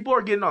 Yeah, people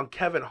are getting on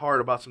Kevin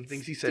Hart about some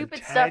things he said 10 years ago.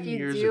 Stupid stuff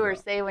you do or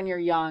say when you're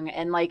young,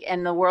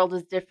 and the world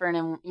is different,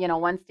 and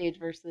one stage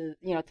versus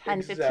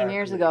 10, 15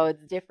 years ago,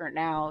 it's different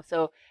now.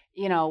 So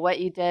what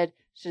you did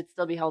should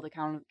still be held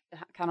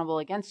accountable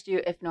against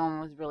you if no one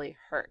was really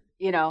hurt.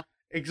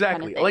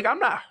 Exactly. Kind of like I'm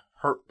not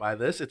hurt by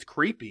this. It's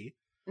creepy.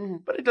 Mm-hmm.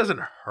 But it doesn't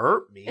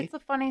hurt me. It's a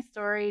funny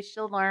story.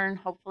 She'll learn,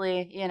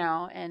 hopefully,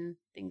 and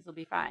things will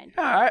be fine.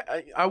 Yeah,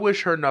 I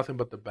wish her nothing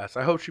but the best.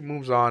 I hope she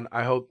moves on.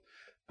 I hope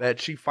that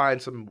she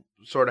finds some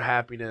sort of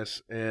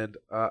happiness, and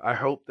I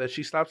hope that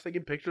she stops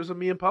taking pictures of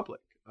me in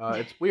public.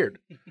 It's weird.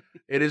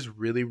 It is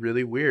really,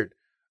 really weird.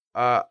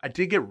 I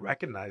did get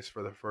recognized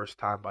for the first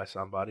time by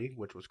somebody,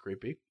 which was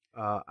creepy.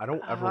 I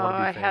don't ever want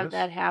to be famous. I have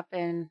that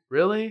happen.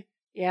 Really?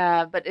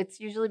 Yeah, but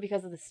it's usually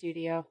because of the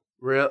studio.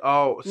 Real?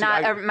 Oh, see,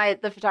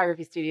 the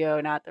photography studio,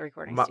 not the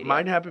recording studio.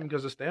 Mine happened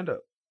because of stand-up.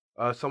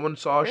 Someone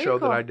saw a show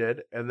that I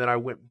did, and then I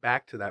went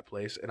back to that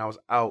place, and I was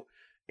out,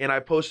 and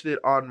I posted it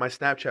on my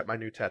Snapchat, my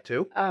new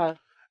tattoo.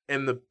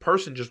 And the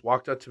person just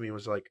walked up to me and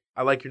was like,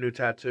 "I like your new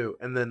tattoo,"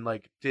 and then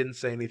didn't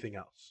say anything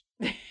else.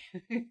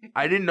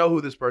 I didn't know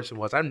who this person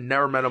was. I've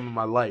never met him in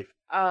my life.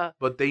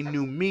 But they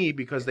knew me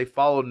because they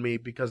followed me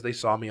because they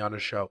saw me on a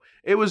show.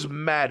 It was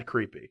mad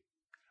creepy.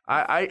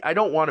 I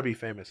don't want to be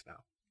famous now.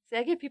 See,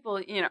 I get people,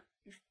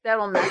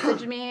 that'll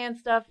message me and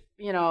stuff,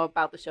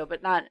 about the show,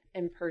 but not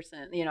in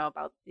person,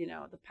 about,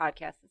 the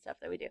podcast and stuff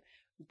that we do.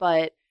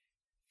 But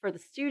for the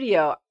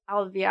studio,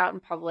 I'll be out in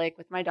public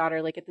with my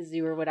daughter, like at the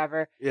zoo or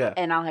whatever. Yeah.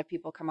 And I'll have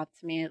people come up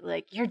to me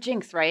like, "You're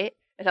Jinx, right?"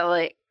 And I'm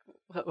like,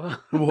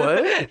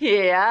 "What?"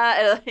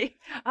 Yeah. And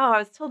I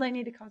was told I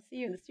need to come see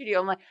you in the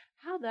studio. I'm like,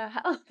 how the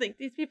hell? Like,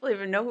 these people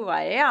even know who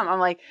I am. I'm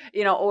like,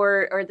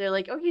 or they're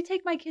like, "Oh, you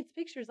take my kids'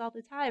 pictures all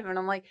the time." And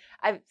I'm like,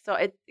 so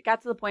it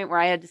got to the point where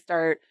I had to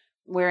start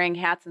wearing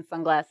hats and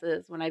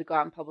sunglasses when I'd go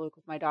out in public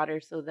with my daughter,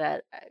 so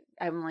that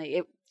I'm like,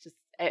 it just,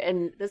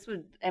 and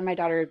my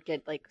daughter would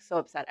get so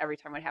upset every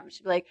time it happened.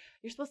 She'd be like,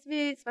 "You're supposed to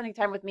be spending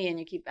time with me, and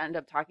you end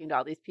up talking to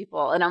all these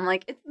people." And I'm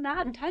like, it's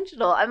not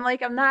intentional. I'm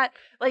not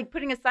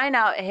putting a sign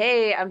out,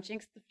 "Hey, I'm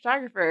Jinx the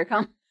photographer.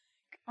 Come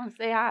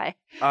say hi."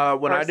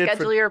 When I did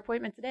schedule your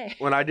appointment today.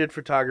 When I did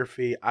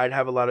photography, I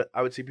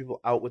would see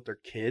people out with their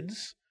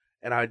kids,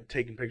 and I'd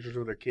taken pictures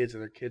with their kids,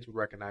 and their kids would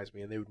recognize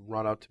me, and they would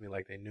run up to me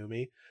like they knew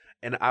me,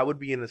 and I would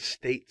be in a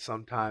state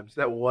sometimes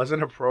that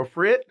wasn't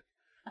appropriate.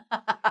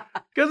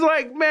 Because,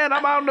 man,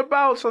 I'm out and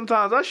about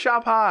sometimes. I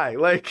shop high.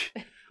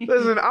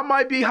 Listen, I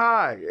might be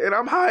high, and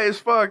I'm high as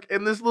fuck,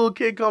 and this little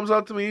kid comes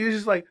up to me,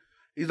 he's like,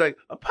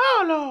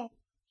 "Apollo,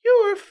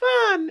 you were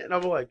fun." And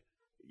I'm like,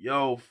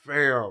 "Yo,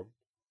 fam,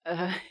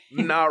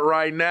 not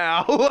right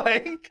now."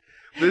 I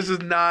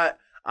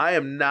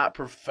am not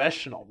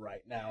professional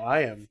right now.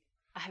 I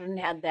haven't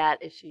had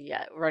that issue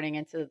yet, running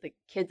into the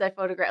kids I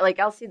photograph.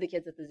 I'll see the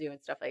kids at the zoo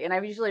and stuff and I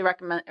usually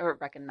recognize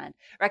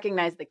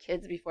the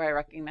kids before I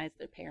recognize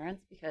their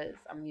parents, because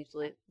I'm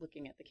usually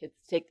looking at the kids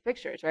to take the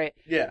pictures, right?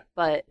 Yeah.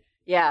 But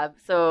yeah,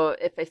 so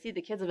if I see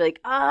the kids, I'll be like,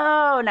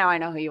 "Oh, now I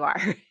know who you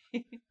are."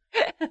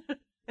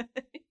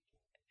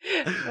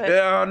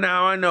 Yeah,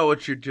 now I know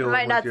what you're doing. I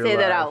might not say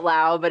that out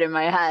loud, but in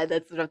my head,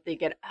 that's what I'm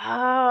thinking.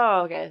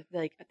 Oh, okay.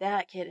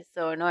 That kid is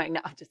so annoying.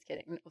 No, I'm just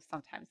kidding. No,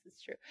 sometimes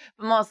it's true,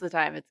 but most of the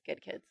time it's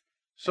good kids.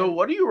 So,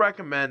 what do you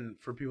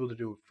recommend for people to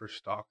do for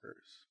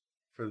stalkers?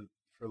 Because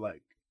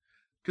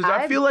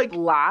I feel like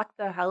block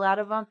the hell out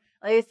of them.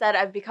 Like I said,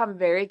 I've become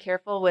very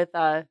careful with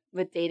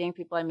dating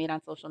people I meet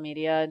on social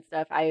media and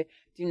stuff. I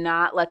do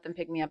not let them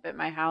pick me up at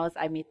my house.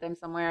 I meet them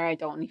somewhere. I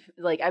don't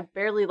I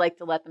barely like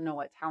to let them know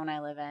what town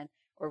I live in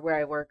or where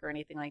I work or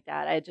anything like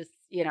that. I just,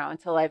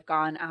 until I've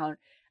gone out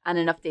on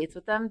enough dates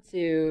with them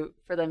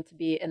for them to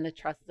be in the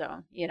trust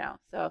zone,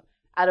 So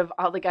out of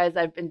all the guys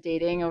I've been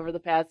dating over the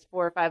past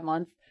 4 or 5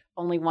 months,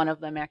 only one of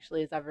them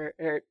actually has ever,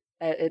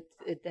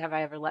 have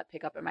I ever let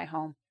pick up at my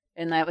home.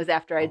 And that was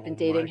after I'd been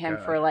dating him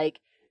for like,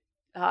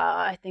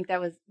 I think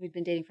we'd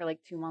been dating for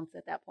like 2 months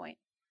at that point.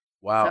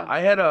 Wow. So, I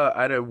had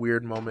a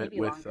weird moment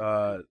with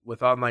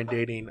online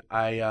dating.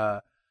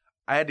 I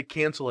had to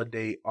cancel a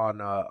date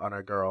on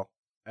a girl,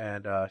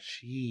 and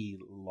she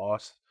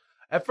lost.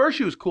 At first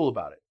she was cool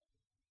about it.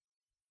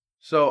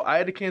 So I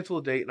had to cancel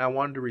a date, and I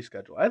wanted to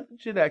reschedule. I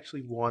legit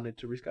actually wanted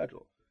to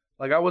reschedule.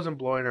 Like, I wasn't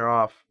blowing her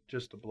off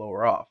just to blow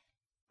her off.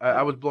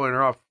 I was blowing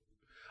her off.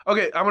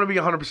 Okay, I'm going to be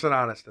 100%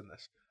 honest in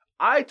this.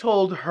 I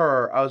told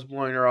her I was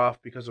blowing her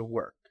off because of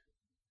work.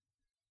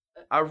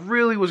 I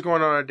really was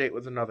going on a date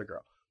with another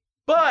girl.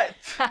 But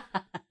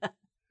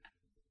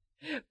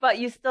but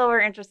you still were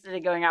interested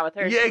in going out with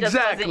her. Yeah, she just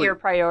exactly. wasn't your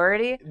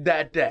priority?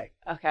 That day.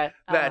 Okay.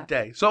 That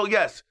day. So,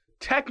 yes,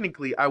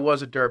 technically I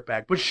was a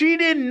dirtbag, but she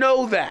didn't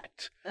know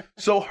that.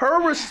 So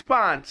her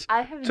response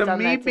to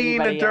me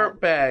being a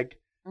dirtbag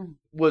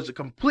was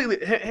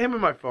completely... Hand me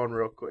my phone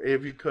real quick,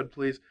 if you could,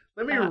 please.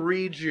 Let me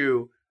read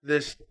you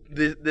this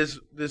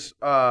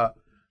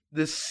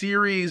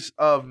series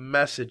of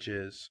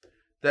messages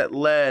that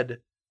led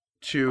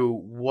to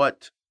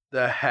what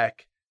the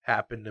heck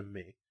happened to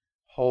me.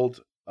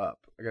 Hold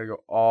up. I gotta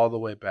go all the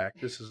way back.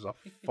 This is a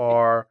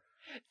far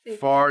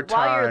time.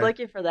 While you're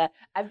looking for that,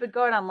 I've been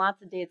going on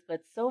lots of dates,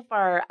 but so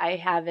far I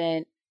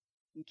haven't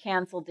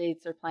canceled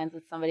dates or plans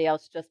with somebody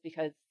else just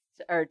because,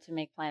 or to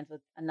make plans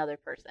with another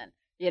person.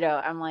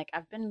 I'm like,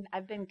 I've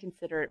been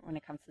considerate when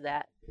it comes to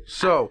that.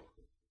 So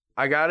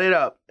I got it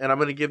up, and I'm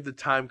gonna give the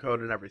time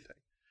code and everything.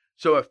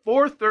 So at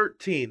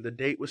 4:13, the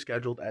date was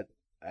scheduled at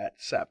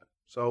 7.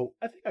 So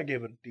I think I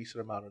gave a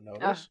decent amount of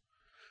notice.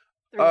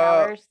 3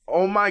 hours.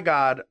 Oh my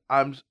God.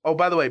 Oh,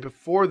 by the way,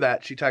 before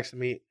that, she texted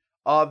me,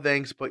 "Oh,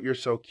 thanks, but you're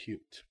so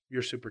cute.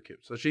 You're super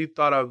cute." So she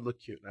thought I would look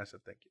cute, and I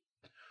said, "Thank you."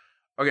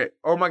 Okay.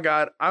 Oh my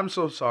God. I'm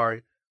so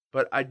sorry,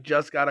 but I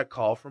just got a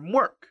call from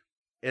work,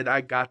 and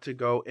I got to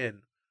go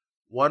in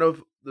one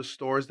of the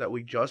stores that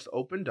we just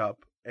opened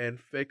up and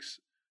and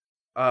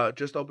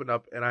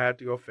I had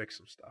to go fix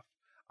some stuff.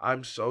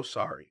 I'm so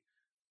sorry.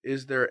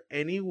 Is there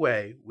any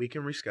way we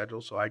can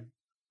reschedule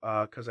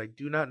because I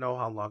do not know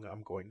how long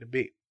I'm going to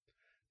be.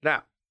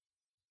 Now,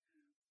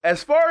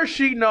 as far as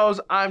she knows,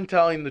 I'm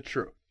telling the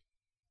truth.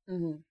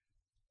 Mm-hmm.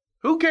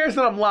 Who cares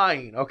that I'm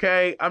lying,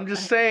 okay? I'm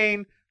just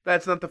saying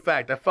that's not the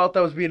fact. I felt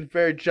I was being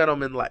very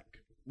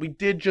gentlemanlike. We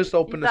did just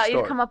open the store. You thought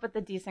you'd come up with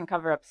a decent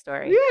cover-up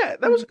story. Yeah,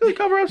 that was a good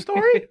cover-up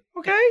story,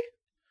 okay?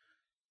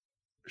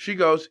 She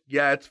goes,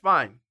 "Yeah, it's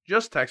fine.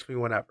 Just text me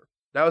whenever."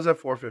 That was at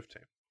 4:15.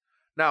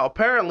 Now,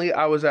 apparently,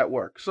 I was at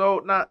work, so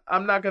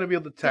I'm not going to be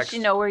able to text. Did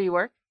she know where you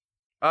work?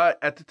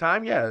 At the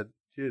time, yeah.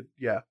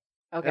 Yeah.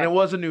 Okay. And it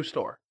was a new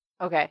store.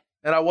 Okay.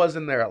 And I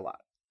wasn't there a lot.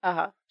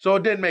 Uh-huh. So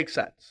it did make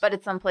sense. But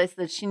it's someplace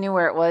that she knew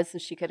where it was, so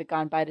she could have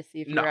gone by to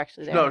see if you were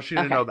actually there. No, she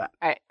didn't know that.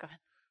 All right, go ahead.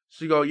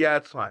 So you go, "Yeah,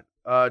 it's fine.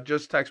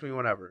 Just text me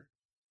whenever."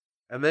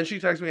 And then she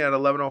texted me at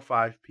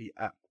 11:05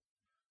 p.m.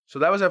 So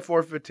that was at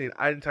 4:15.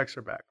 I didn't text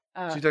her back.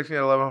 She texted me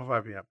at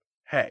 11:05 p.m.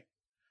 Hey,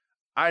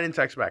 I didn't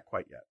text back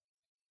quite yet.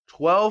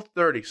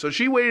 12:30. So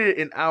she waited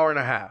an hour and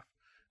a half.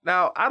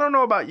 Now, I don't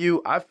know about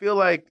you. I feel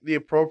like the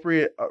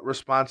appropriate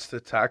response to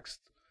text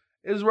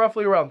is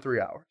roughly around 3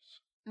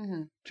 hours.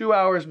 Mm-hmm. 2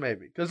 hours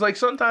maybe. Because like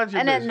sometimes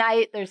you're busy. At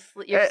night, there's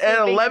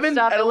at 11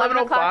 stuff. at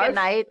 11:05 at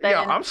night.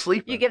 Yeah, I'm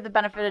sleeping. You give the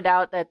benefit of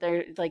doubt that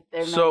they're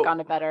not gone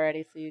to bed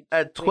already. So you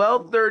at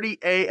 12:30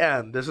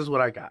 a.m. This is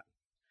what I got.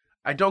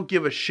 I don't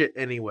give a shit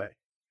anyway.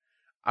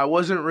 I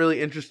wasn't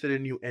really interested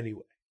in you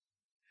anyway.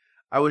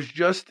 I was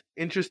just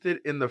interested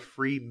in the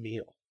free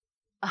meal.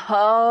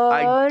 Oh,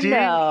 I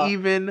didn't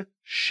even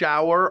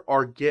shower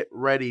or get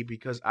ready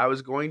because I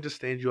was going to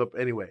stand you up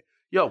anyway.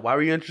 Yo, why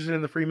were you interested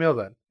in the free meal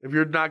then? If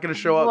you're not going to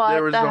show up,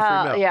 there was no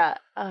free meal. Yeah.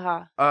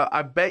 Uh-huh.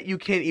 I bet you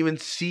can't even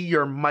see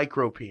your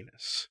micro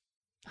penis.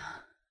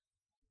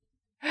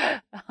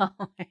 Oh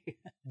my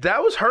God.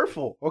 That was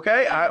hurtful,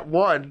 okay?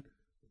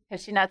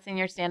 Has she not seen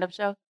your stand-up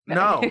show?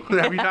 No.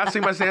 Have you not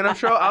seen my stand-up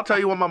show? I'll tell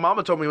you what my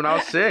mama told me when I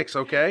was 6,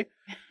 okay?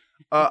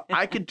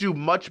 I could do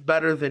much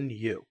better than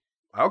you.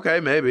 Okay,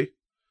 maybe.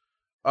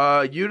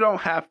 You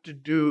don't have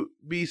to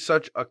be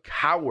such a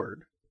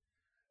coward.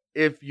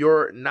 If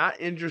you're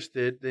not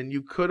interested, then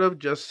you could have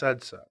just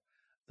said so.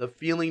 The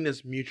feeling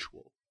is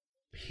mutual.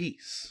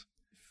 Peace.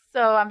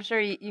 So I'm sure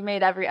you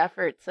made every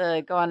effort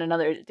to go on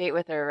another date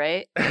with her,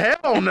 right?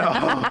 Hell no.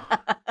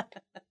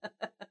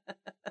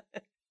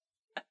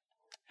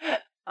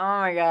 Oh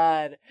my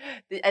God.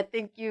 I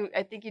think you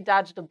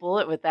dodged a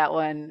bullet with that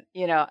one,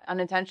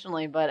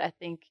 unintentionally, but I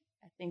think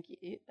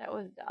that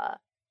was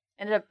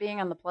ended up being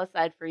on the plus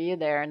side for you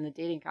there in the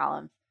dating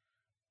columns.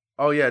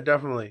 Oh yeah,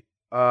 definitely.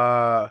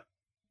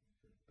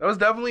 That was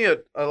definitely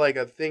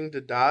a thing to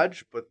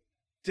dodge, but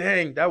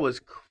dang, that was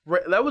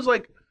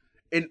like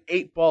an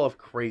 8 ball of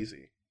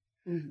crazy.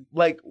 Mm-hmm.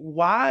 Like,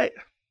 why?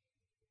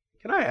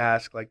 Can I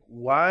ask, like,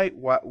 why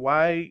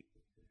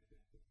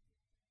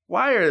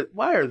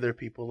are there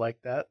people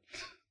like that?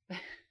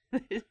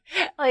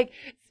 Like,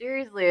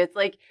 seriously, it's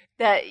like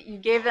that you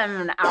gave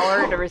them an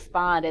hour to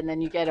respond and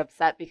then you get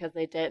upset because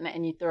they didn't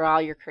and you throw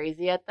all your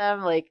crazy at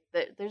them. Like,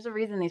 there's a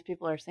reason these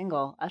people are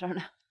single. I don't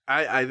know.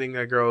 I think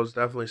that girl is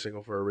definitely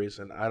single for a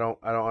reason. I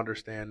don't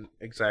understand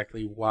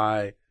exactly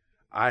why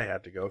I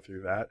had to go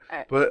through that.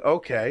 Right. But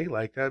okay,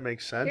 like that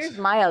makes sense. Here's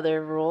my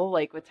other rule,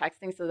 like with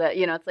texting, so that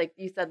it's like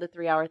you said the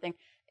 3 hour thing.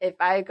 If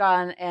I've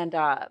gone and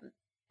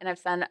I've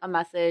sent a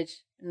message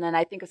and then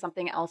I think of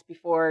something else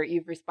before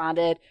you've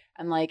responded,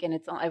 I'm like, and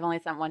I've only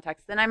sent one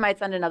text, then I might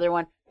send another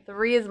one.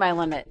 3 is my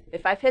limit.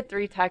 If I've hit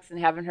 3 texts and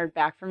haven't heard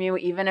back from you,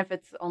 even if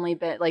it's only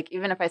been like,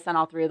 even if I sent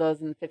all 3 of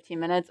those in 15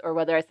 minutes or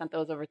whether I sent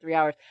those over 3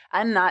 hours,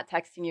 I'm not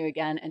texting you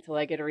again until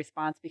I get a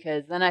response,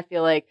 because then I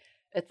feel like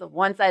it's a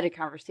one-sided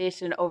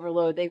conversation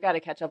overload. They've got to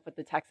catch up with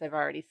the text I've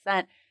already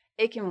sent.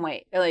 It can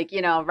wait. Like,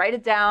 write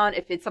it down.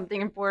 If it's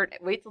something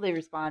important, wait till they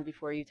respond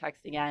before you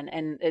text again.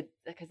 And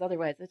because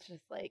otherwise it's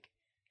just like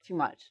too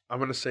much. I'm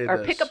going to say or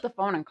this. Or pick up the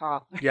phone and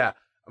call. Yeah,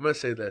 I'm going to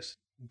say this.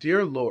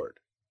 Dear Lord,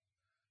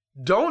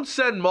 don't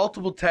send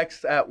multiple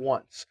texts at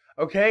once.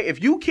 Okay?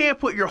 If you can't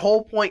put your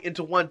whole point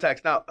into one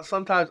text, now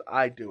sometimes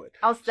I do it.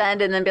 I'll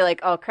send and then be like,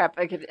 oh crap,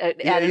 I could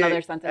add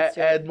another sentence to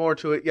it. Add more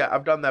to it. Yeah,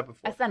 I've done that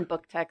before. I send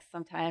book texts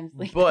sometimes.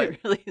 Like, but,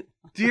 really...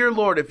 dear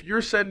Lord, if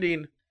you're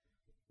sending,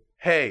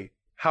 hey,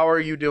 how are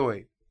you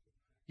doing?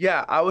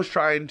 Yeah, I was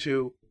trying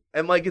to,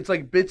 and like it's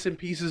like bits and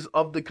pieces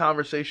of the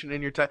conversation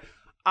in your text.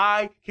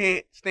 I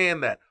can't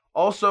stand that.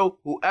 Also,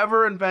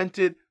 whoever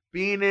invented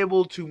being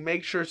able to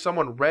make sure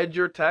someone read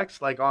your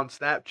text, like on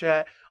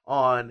Snapchat,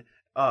 on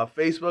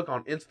Facebook,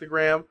 on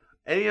Instagram,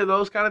 any of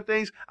those kind of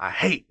things, I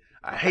hate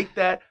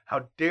that.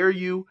 How dare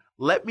you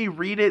let me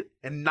read it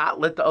and not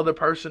let the other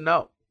person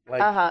know?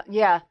 Like,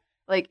 yeah.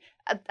 Like,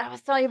 I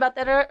was telling you about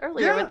that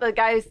earlier with the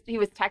guy. He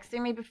was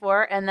texting me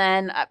before, and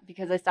then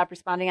because I stopped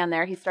responding on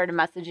there, he started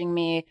messaging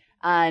me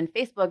on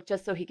Facebook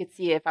just so he could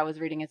see if I was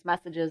reading his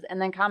messages,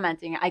 and then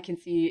commenting, I can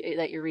see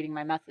that you're reading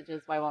my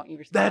messages. Why won't you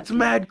respond? That's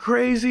mad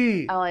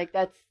crazy. I'm like,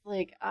 that's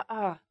like,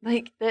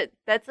 like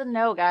that's a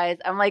no, guys.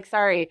 I'm like,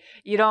 sorry,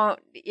 you don't.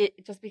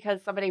 Just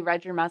because somebody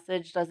read your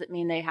message doesn't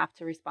mean they have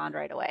to respond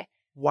right away.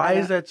 Why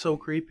is that so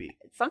creepy?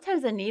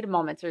 Sometimes I need a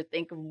moment to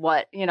think of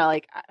what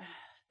like.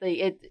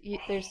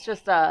 There's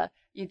just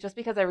just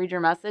because I read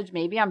your message,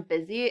 maybe I'm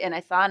busy and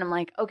I saw it and I'm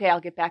like, okay, I'll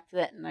get back to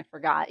that, and I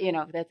forgot.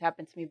 That's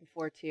happened to me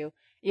before too.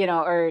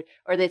 Or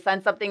they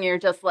send something and you're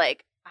just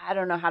like, I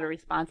don't know how to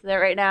respond to that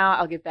right now.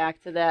 I'll get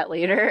back to that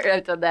later.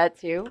 I've done that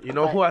too.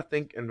 Who I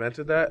think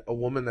invented that? A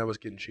woman that was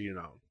getting cheated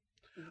on.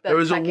 There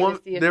was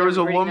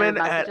a woman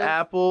at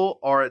Apple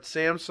or at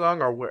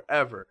Samsung or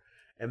wherever,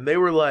 and they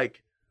were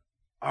like,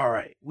 all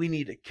right, we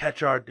need to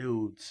catch our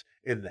dudes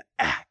in the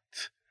act.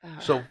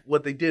 So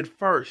what they did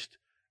first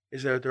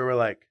is that they were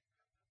like,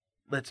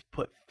 let's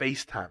put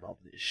FaceTime on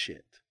this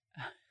shit.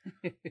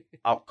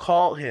 I'll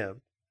call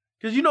him.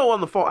 Because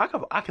on the phone,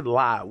 I can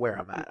lie where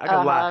I'm at. I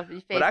can lie.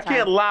 But I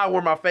can't lie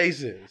where my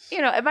face is.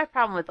 And my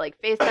problem with like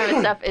FaceTime and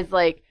stuff is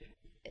like,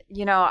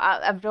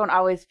 I don't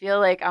always feel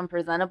like I'm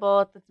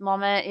presentable at this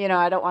moment.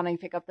 I don't want to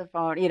pick up the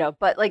phone,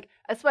 but like,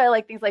 that's why I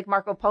like things like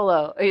Marco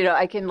Polo.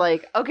 I can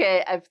like,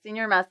 okay, I've seen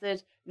your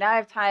message. Now I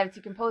have time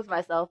to compose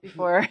myself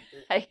before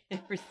I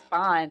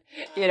respond,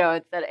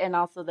 instead. And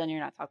also then you're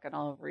not talking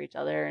all over each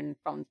other and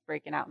phones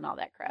breaking out and all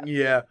that crap.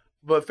 Yeah.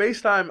 But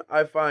FaceTime,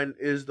 I find,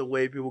 is the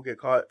way people get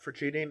caught for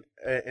cheating.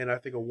 And I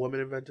think a woman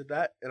invented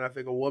that. And I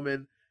think a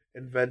woman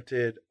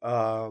invented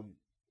the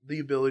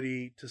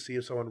ability to see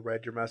if someone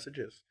read your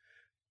messages.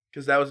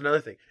 Because that was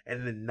another thing.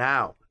 And then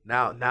now,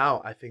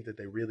 I think that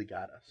they really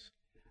got us.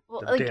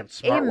 Well, the damn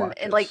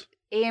smartwatches.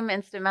 AIM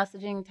instant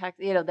messaging text,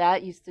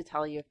 that used to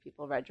tell you if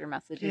people read your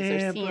messages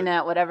or seen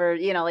it, whatever,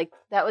 like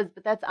that was,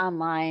 but that's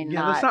online.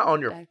 Yeah, that's not on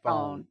your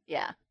phone.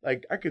 Yeah.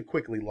 Like, I could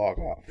quickly log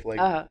off. Like,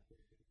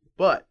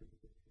 but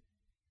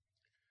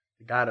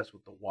they got us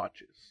with the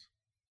watches.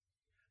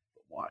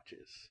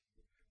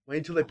 Wait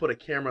until they put a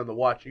camera on the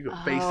watch. You can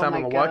FaceTime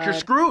on the watch. You're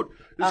screwed.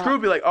 You're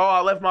screwed. Be like, oh,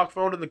 I left my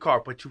phone in the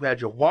car, but you had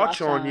your watch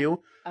on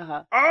you.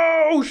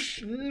 Oh,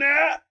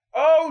 snap.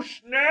 Oh,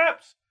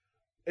 snaps.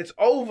 It's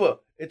over.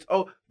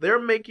 They're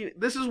making,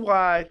 this is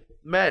why,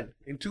 men,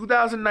 in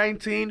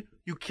 2019,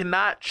 you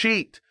cannot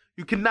cheat.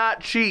 You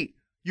cannot cheat.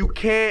 You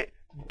can't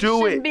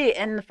do it. Shouldn't be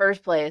in the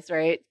first place,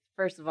 right?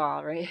 First of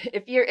all, right?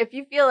 If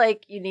you feel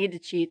like you need to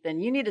cheat,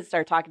 then you need to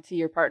start talking to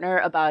your partner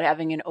about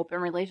having an open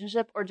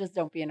relationship, or just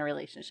don't be in a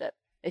relationship.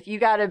 If you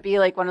got to be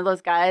like one of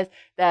those guys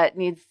that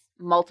needs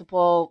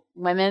multiple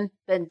women,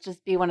 then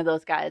just be one of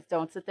those guys.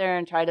 Don't sit there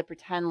and try to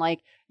pretend like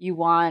you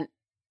want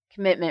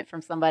commitment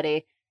from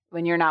somebody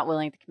when you're not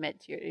willing to commit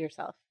to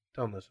yourself.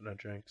 Don't listen to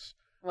Jinx.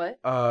 What?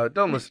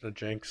 Don't listen to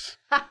Jinx.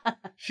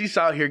 She's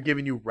out here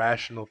giving you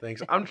rational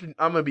things. I'm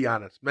gonna be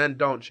honest. Men,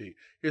 don't cheat.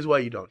 Here's why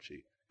you don't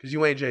cheat. Because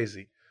you ain't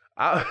Jay-Z.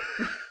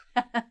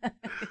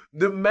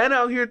 The men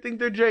out here think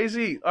they're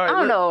Jay-Z. All right, I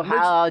don't know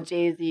how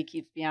Jay-Z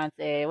keeps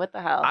Beyonce. What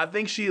the hell? I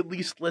think she at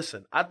least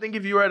listen. I think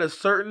if you're at a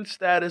certain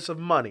status of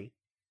money.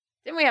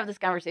 Didn't we have this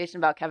conversation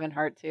about Kevin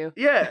Hart too?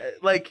 Yeah,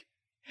 like.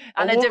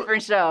 On a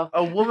different show.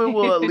 A woman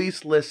will at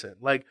least listen.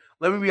 Like,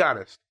 let me be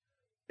honest.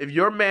 If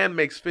your man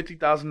makes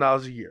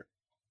 $50,000 a year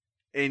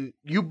and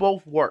you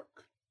both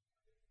work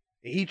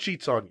and he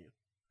cheats on you,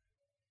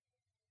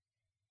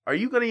 are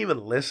you going to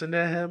even listen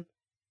to him?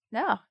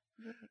 No.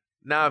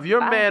 Now, if your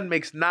man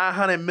makes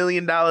 $900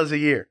 million a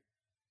year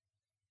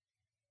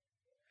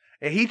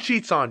and he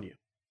cheats on you,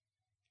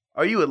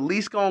 are you at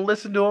least going to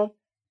listen to him?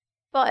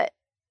 But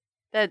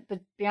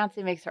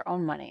Beyonce makes her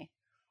own money.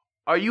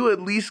 Are you at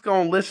least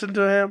going to listen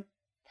to him?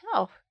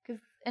 No,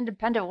 because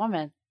independent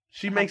woman.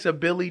 She makes a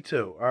Billy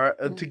too. All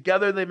right?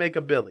 Together they make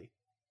a Billy.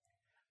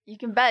 You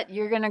can bet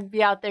you're going to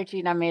be out there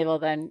cheating on Mabel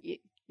then,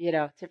 you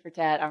know, tit for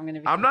tat. I'm going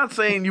to be. I'm not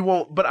saying you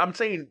won't, but I'm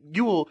saying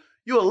you'll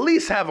at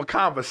least have a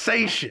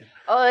conversation.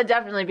 Oh, it'd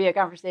definitely be a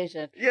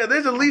conversation. Yeah,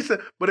 there's at least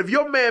but if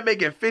your man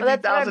making $50,000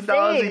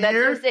 a year. That's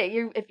what I'm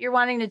saying. If you're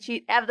wanting to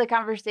cheat, have the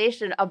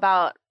conversation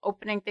about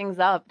opening things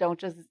up. Don't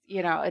just,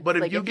 you know, it's but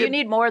if, like you, you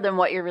need more than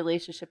what your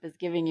relationship is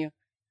giving you,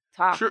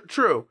 talk.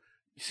 True.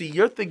 See,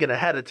 you're thinking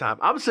ahead of time.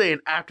 I'm saying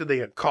after they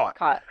get caught.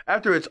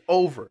 After it's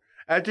over.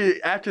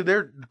 After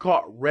they're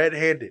caught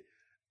red-handed.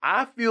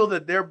 I feel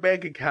that their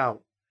bank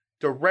account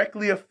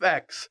directly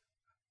affects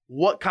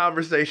what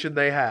conversation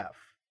they have.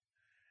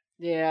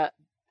 Yeah.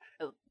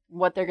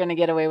 What they're going to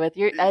get away with.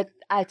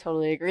 I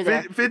totally agree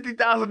there.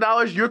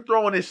 $50,000, you're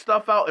throwing his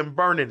stuff out and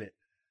burning it.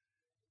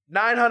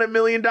 $900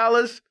 million,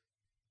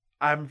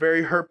 I'm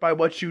very hurt by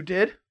what you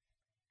did.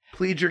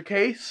 Plead your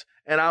case,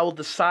 and I will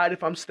decide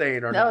if I'm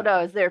staying or not. No,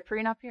 is there a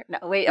prenup here? No,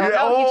 wait. Yeah,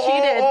 he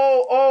cheated.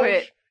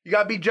 Wait. You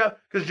got to be Jeff,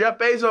 because Jeff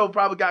Bezos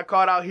probably got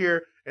caught out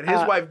here, and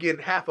his wife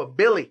getting $500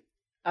 million.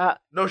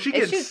 No, she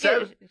getting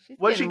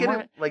what's she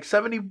getting? Like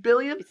 $70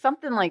 billion?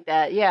 Something like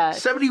that, yeah.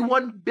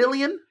 $71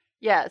 billion?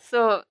 Yeah,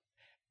 so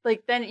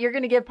like then you're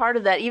gonna get part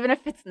of that, even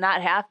if it's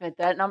not half it.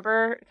 That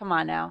number, come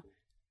on now,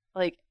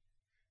 like.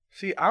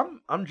 See,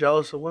 I'm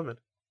jealous of women.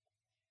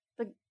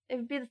 Like it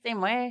would be the same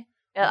way,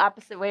 the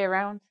opposite way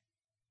around.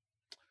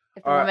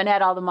 If the woman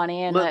had all the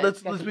money and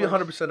let's be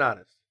 100%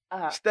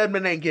 honest.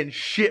 Stedman ain't getting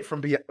shit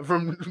from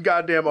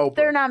goddamn Oprah.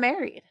 They're not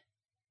married.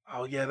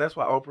 Oh yeah, that's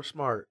why Oprah's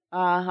smart.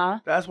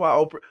 That's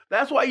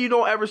why you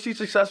don't ever see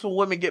successful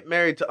women get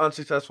married to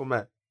unsuccessful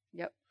men.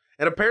 Yep.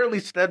 And apparently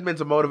Stedman's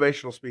a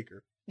motivational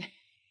speaker.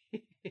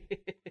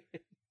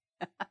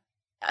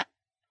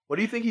 What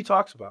do you think he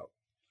talks about?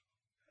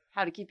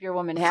 How to keep your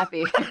woman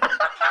happy.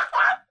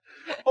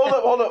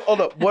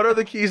 Hold up. What are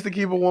the keys to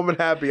keep a woman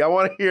happy? I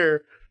want to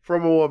hear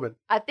from a woman.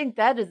 I think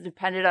that is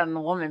dependent on the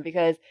woman,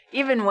 because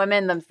even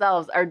women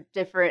themselves are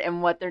different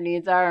in what their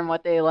needs are and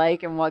what they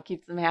like and what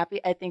keeps them happy.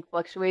 I think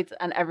fluctuates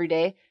on every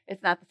day.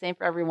 It's not the same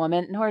for every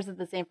woman, nor is it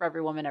the same for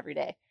every woman every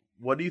day.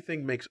 What do you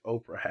think makes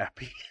Oprah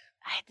happy?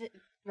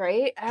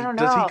 Right? I don't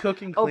know. Does he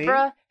cook and clean?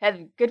 Oprah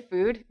had good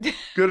food.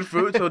 Good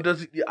food? So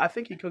does he? I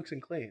think he cooks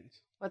and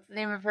cleans. What's the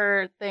name of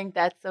her thing?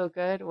 That's So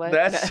Good? What?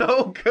 That's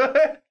So Good?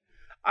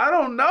 I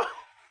don't know.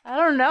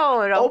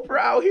 Oprah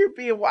out here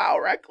being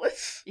wild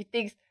reckless. You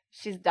think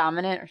she's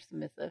dominant or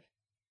submissive?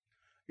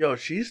 Yo,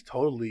 she's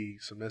totally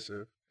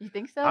submissive. You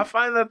think so? I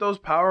find that those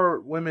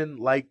power women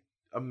like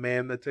a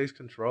man that takes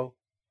control.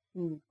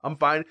 I'm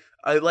fine.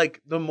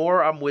 The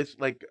more I'm with,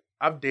 like,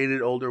 I've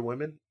dated older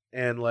women,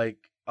 and like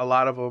a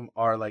lot of them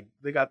are like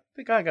they kind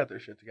of got their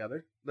shit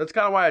together. That's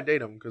kind of why I date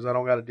them, because I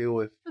don't got to deal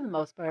with. For the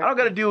most part, I don't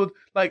got to deal with,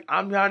 like,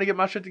 I'm trying to get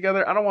my shit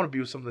together. I don't want to be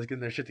with someone that's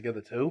getting their shit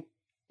together too.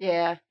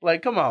 Yeah.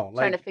 Like, come on.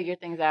 Trying to figure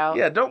things out.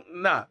 Yeah, you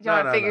want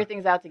to figure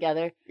things out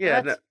together.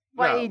 Yeah. That's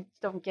why you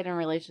don't get in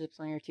relationships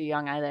when you're too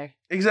young either.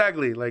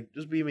 Exactly. Like,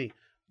 just be me.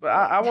 But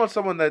I want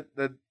someone that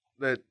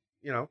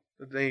you know,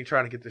 that they ain't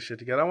trying to get this shit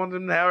together. I want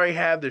them to already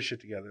have their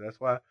shit together. That's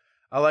why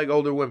I like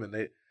older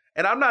women.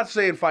 And I'm not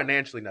saying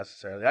financially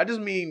necessarily. I just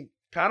mean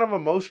kind of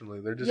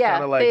emotionally. They're just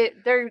kind of like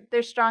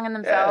they're strong in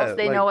themselves.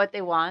 They know what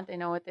they want. They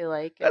know what they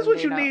like. That's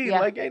what you need. Yeah.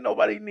 Like, ain't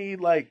nobody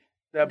need like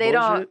that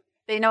bullshit.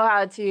 They know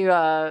how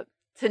to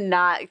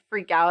not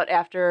freak out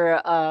after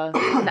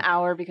an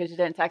hour because you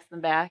didn't text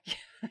them back.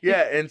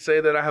 Yeah, and say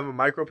that I have a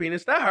micro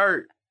penis. That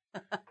hurt.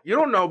 You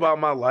don't know about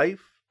my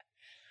life.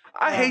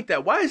 I hate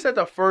that. Why is that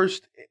the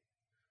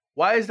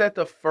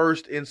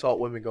first insult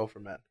women go for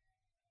men?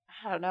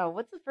 I don't know.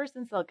 What's the first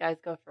insult guys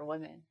go for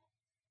women?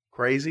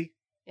 Crazy?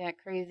 Yeah,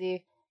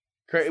 crazy.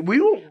 We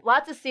don't.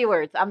 Lots of C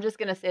words. I'm just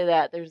gonna say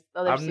that. There's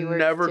other C words. I've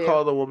never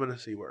called a woman a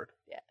C word.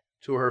 Yeah.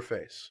 To her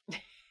face.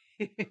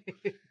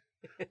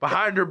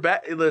 Behind her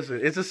back. Listen,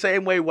 it's the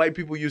same way white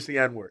people use the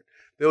N word.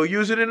 They'll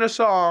use it in a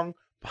song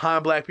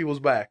behind black people's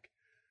back.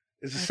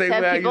 It's the same way I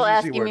use the C word. People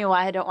asking me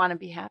why I don't want to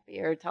be happy,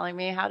 or telling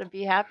me how to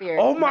be happier.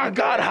 Oh my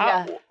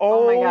God!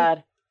 Oh my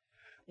God!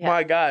 Yeah.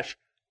 My gosh!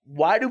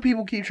 Why do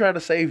people keep trying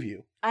to save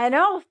you? I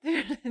know,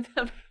 dude.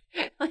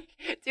 Like,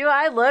 do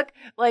I look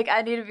like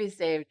I need to be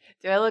saved?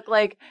 Do I look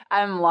like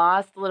I'm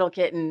lost little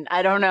kitten?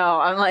 I don't know.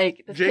 I'm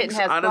like, this Jinx, kitten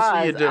has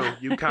honestly, claws.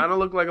 you do. You kind of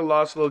look like a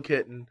lost little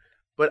kitten,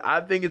 but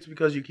I think it's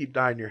because you keep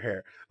dyeing your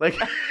hair. Like,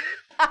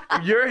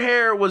 if your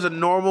hair was a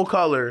normal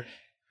color,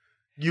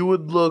 you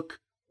would look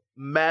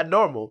mad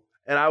normal.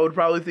 And I would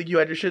probably think you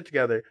had your shit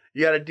together.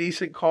 You had a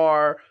decent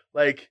car,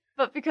 like...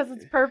 But because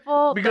it's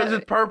purple... Because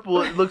it's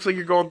purple, it looks like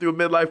you're going through a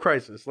midlife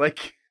crisis.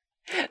 Like,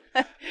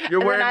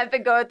 you're wearing... And I've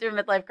been going through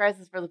a midlife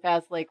crisis for the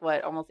past, like,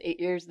 what, almost 8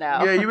 years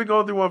now. Yeah, you've been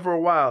going through one for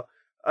a while.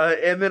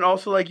 And then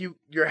also, like,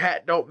 your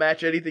hat don't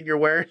match anything you're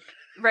wearing.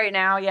 Right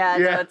now, yeah.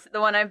 Yeah. No, it's the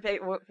one I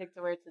picked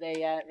to wear today.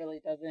 Yeah, it really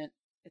doesn't.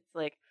 It's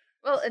like,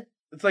 well...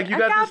 It's like you I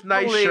got this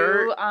nice blue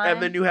shirt, on,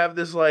 and then you have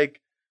this,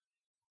 like...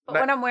 But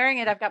when I'm wearing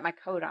it, I've got my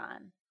coat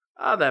on.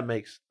 Oh, that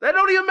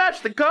don't even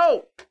match the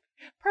coat.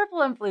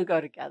 Purple and blue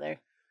go together.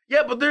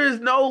 Yeah, but there is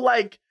no,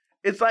 like,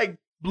 it's like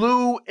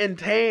blue and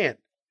tan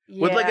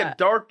with like a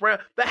dark brown.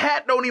 The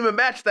hat don't even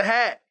match the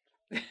hat.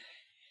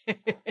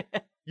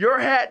 Your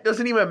hat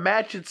doesn't even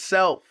match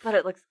itself. But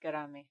it looks good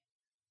on me.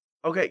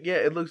 Okay, yeah,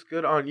 it looks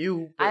good on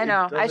you. I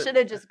know. I should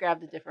have just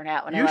grabbed a different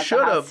hat when I left the should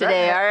house have.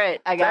 today. All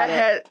right, I got that it.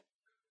 Hat,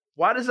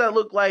 why does that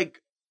look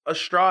like a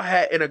straw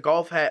hat and a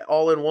golf hat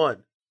all in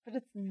one? But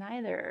it's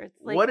neither. It's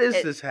like, what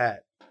is this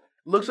hat? It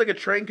looks like a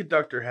train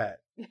conductor hat.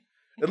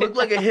 It looked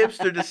like a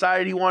hipster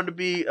decided he wanted to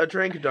be a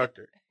train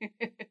conductor.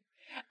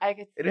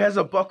 It has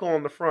a buckle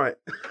on the front.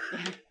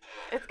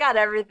 It's got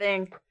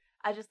everything.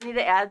 I just need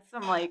to add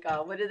some, like,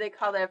 what do they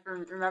call that?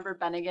 Remember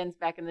Bennigan's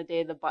back in the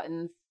day, the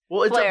buttons?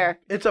 Well, Flare.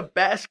 It's a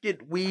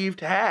basket weaved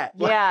hat.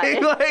 Yeah.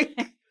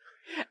 Like,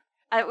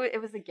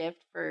 it was a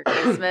gift for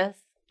Christmas.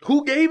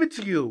 Who gave it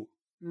to you?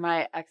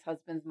 My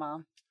ex-husband's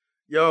mom.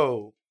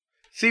 Yo.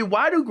 See,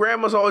 why do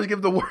grandmas always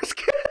give the worst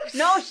gifts?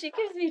 No, she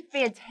gives me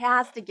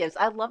fantastic gifts.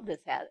 I love this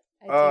hat.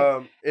 I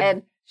do.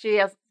 And she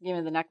has gave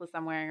me the necklace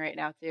I'm wearing right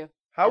now, too.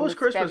 How was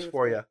Christmas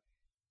for you?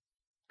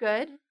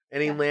 Good.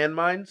 Any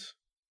landmines?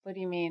 What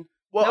do you mean?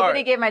 Well,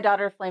 Nobody gave my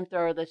daughter a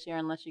flamethrower this year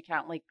unless you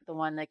count, like, the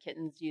one that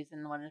Kittens used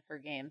in one of her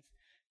games.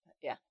 But,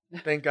 yeah.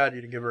 Thank God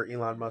you didn't give her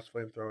Elon Musk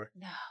flamethrower.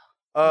 No.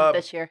 Not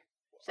this year.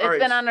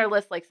 It's been on her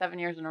list like 7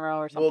 years in a row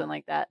or something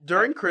like that.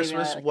 During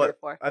Christmas,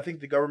 I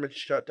think the government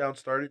shutdown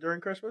started during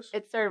Christmas?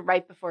 It started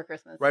right before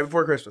Christmas. Right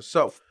before Christmas.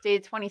 So it's day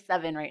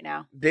 27 right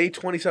now. Day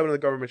 27 of the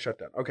government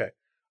shutdown. Okay.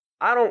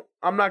 I'm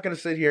not going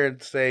to sit here and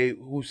say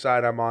whose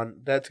side I'm on.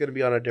 That's going to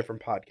be on a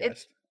different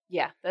podcast.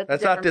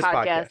 That's not this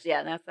podcast.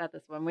 Yeah, that's not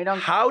this one. We don't.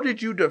 How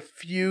did you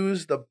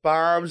defuse the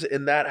bombs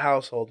in that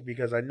household?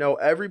 Because I know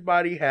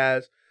everybody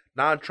has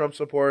non-Trump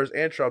supporters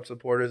and Trump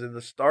supporters in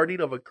the starting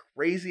of a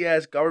crazy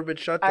ass government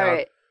shutdown. All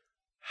right.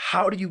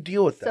 How do you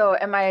deal with that? So,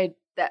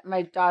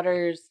 my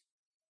daughter's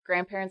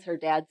grandparents, her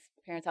dad's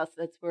parents' house,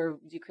 that's where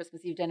we do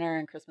Christmas Eve dinner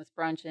and Christmas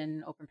brunch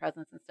and open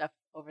presents and stuff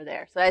over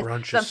there. So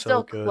I'm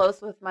still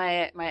close with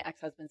my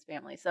ex-husband's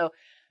family. So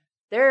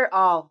they're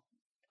all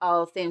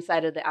same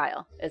side of the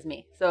aisle as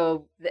me.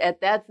 So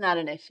that's not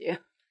an issue.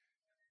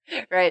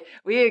 Right?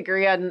 We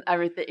agree on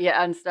everything,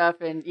 on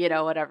stuff and,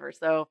 whatever.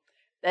 So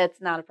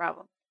that's not a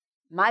problem.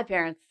 My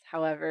parents,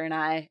 however, and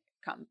I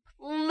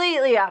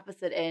completely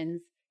opposite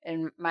ends.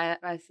 And my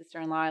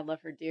sister-in-law, I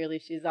love her dearly.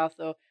 She's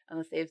also on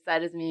the same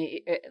side as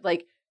me.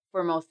 Like,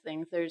 for most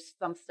things, there's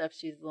some stuff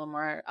she's a little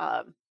more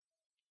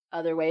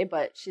other way,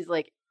 but she's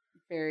like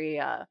very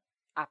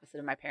opposite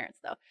of my parents,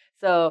 though.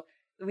 So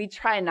we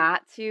try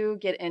not to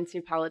get into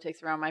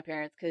politics around my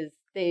parents because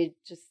they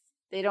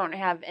don't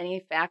have any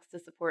facts to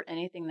support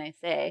anything they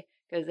say.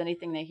 Because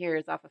anything they hear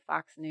is off of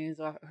Fox News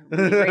or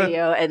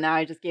radio, and now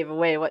I just gave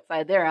away what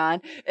side they're on.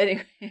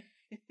 Anyway.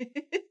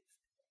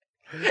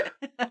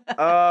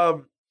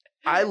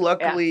 I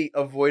luckily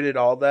avoided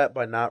all that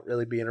by not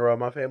really being around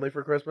my family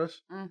for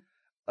Christmas.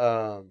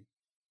 But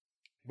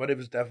it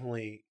was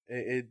definitely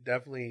is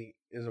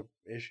an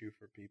issue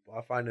for people.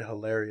 I find it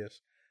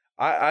hilarious.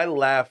 I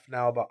laugh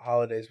now about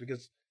holidays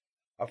because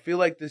I feel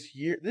like this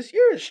year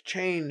has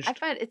changed. I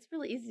find it's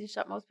really easy to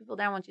shut most people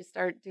down once you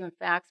start doing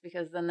facts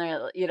because then they're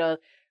or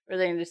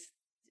they're gonna just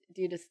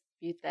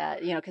dispute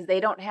that because they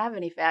don't have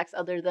any facts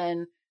other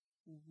than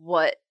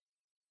what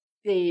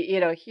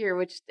they hear,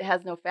 which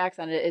has no facts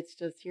on it. It's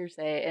just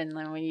hearsay. And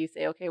then when you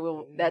say, okay,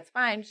 well, that's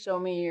fine, show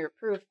me your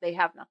proof, they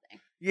have nothing.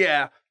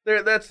 Yeah,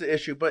 that's the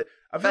issue. But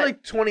I feel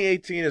like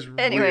 2018 is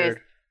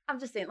weird.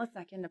 I'm just saying, let's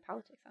not get into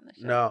politics on this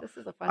show. No, this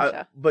is a fun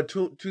show. But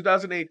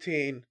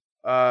 2018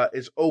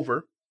 is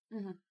over.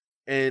 Mm-hmm.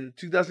 In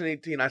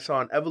 2018, I saw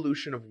an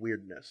evolution of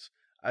weirdness.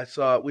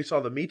 We saw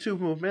the Me Too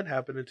movement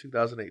happen in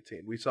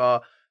 2018. We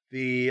saw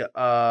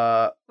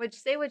which,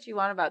 say what you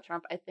want about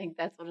Trump, I think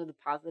that's one of the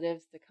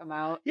positives to come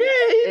out. Yeah,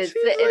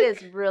 it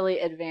has really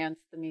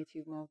advanced the Me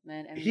Too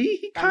movement and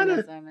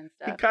feminism and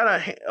stuff. He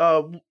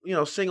kind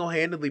of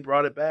single-handedly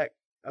brought it back.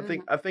 I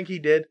think he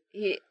did.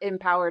 He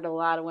empowered a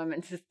lot of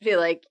women to be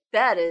like,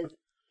 that is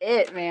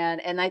it, man.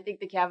 And I think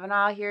the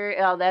Kavanaugh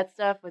all that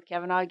stuff with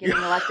Kavanaugh getting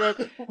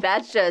elected,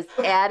 that's just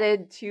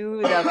added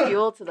to the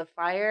fuel to the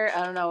fire.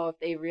 I don't know if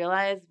they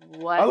realize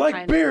what I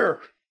like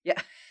beer.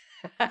 Yeah.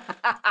 I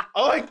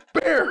like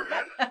beer.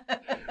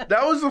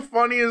 That was the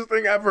funniest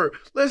thing ever.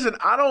 Listen,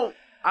 I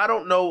I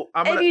don't know.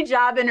 Any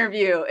job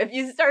interview, if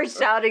you start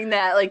shouting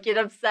that, like get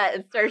upset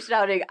and start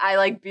shouting, I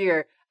like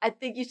beer, I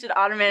think you should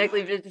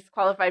automatically be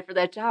disqualified for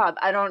that job.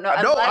 I don't know.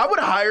 No, I would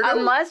hire them.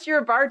 Unless you're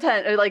a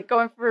bartender, like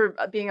going for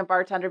being a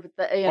bartender. With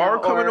the, or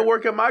coming to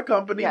work at my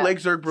company, Lake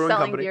Zurich Brewing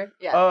Company. Beer.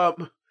 Yeah.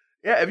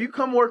 Yeah, if you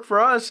come work for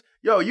us,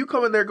 you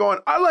come in there going,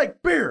 I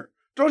like beer.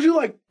 Don't you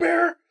like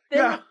beer?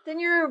 Then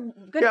you're a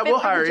good fit we'll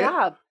for hire the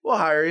job. We'll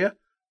hire you.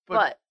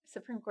 But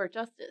Supreme Court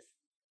Justice.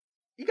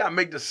 You got to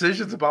make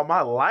decisions about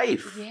my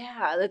life.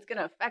 Yeah, that's going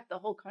to affect the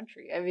whole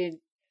country. I mean.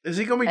 Is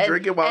he going to be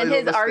drinking while he's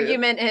on the stand? And his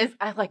argument is,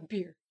 I like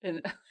beer.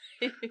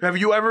 Have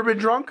you ever been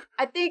drunk?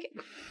 I think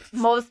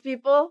most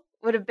people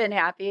would have been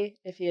happy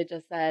if he had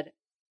just said,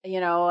 you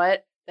know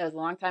what? That was a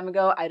long time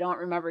ago. I don't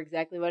remember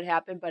exactly what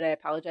happened, but I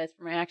apologize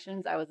for my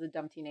actions. I was a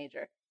dumb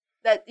teenager.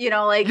 That,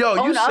 own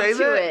up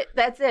to it.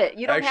 That's it.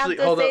 You don't have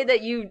to say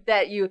that you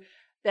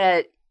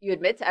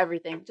admit to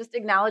everything. Just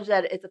acknowledge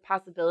that it's a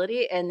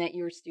possibility and that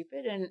you were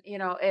stupid, and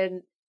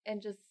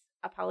and just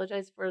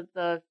apologize for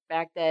the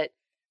fact that,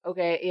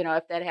 okay,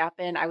 if that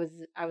happened, I was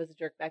a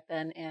jerk back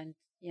then, and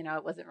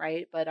it wasn't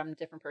right, but I'm a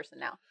different person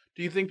now.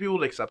 Do you think people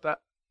would accept that?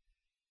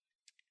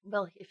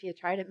 Well, if he had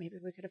tried it, maybe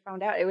we could have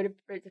found out. It would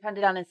have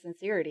depended on his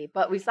sincerity,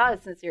 but we saw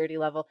his sincerity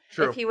level.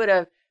 True. If he would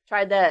have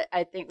tried that,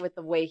 I think with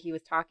the way he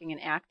was talking and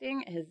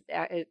acting,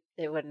 it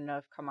wouldn't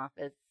have come off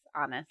as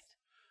honest.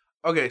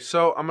 Okay,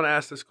 so I'm gonna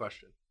ask this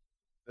question,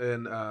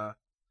 and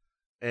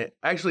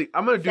actually,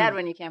 I'm gonna do. Sad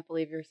when you can't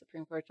believe you're a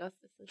Supreme Court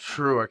justice.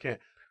 True, I can't.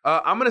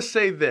 I'm gonna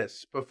say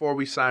this before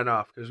we sign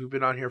off because we've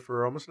been on here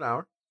for almost an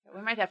hour.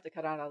 We might have to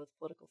cut out all this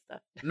political stuff.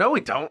 No,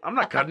 we don't. I'm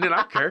not cutting it. I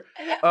don't care.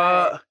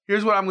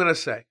 Here's what I'm gonna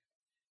say.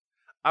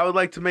 I would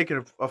like to make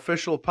an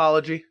official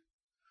apology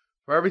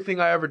for everything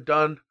I ever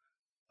done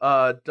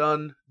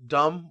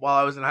dumb while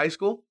I was in high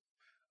school,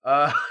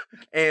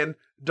 and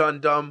done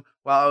dumb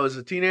while I was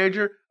a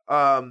teenager.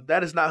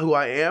 That is not who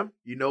I am.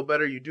 You know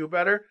better. You do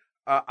better.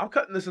 I'm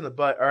cutting this in the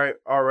butt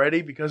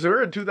already because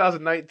we're in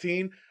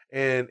 2019,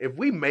 and if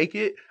we make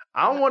it,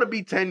 I don't want to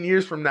be 10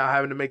 years from now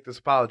having to make this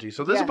apology.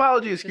 So this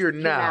apology is here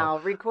now.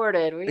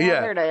 Recorded. We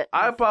heard it.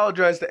 I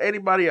apologize to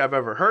anybody I've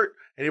ever hurt,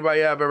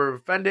 anybody I've ever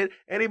offended,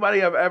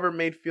 anybody I've ever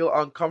made feel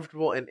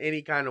uncomfortable in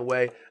any kind of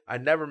way. I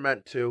never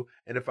meant to.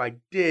 And if I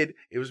did,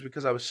 it was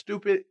because I was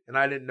stupid and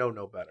I didn't know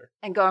no better.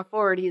 And going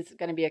forward, he's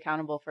going to be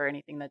accountable for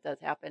anything that does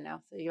happen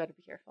now. So you got to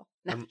be careful.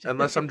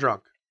 Unless I'm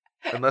drunk.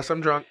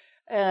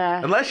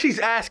 Unless she's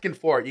asking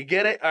for it. You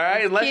get it? All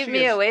right? Unless keep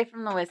me away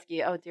from the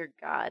whiskey. Oh, dear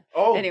God.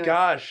 Oh, anyways,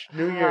 gosh.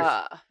 New Year's.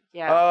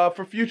 Yeah.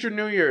 For future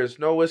New Year's,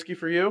 no whiskey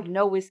for you?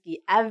 No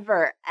whiskey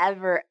ever,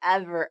 ever,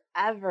 ever,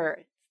 ever.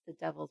 It's the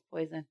devil's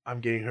poison.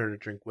 I'm getting her to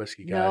drink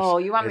whiskey, guys. No,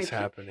 you want me to? It's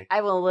happening.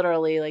 I will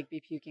literally be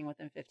puking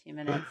within 15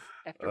 minutes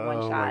after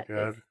one shot. My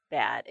God. It's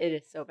bad. It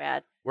is so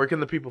bad. Where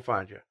can the people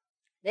find you?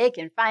 They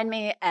can find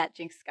me at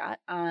Jinx Scott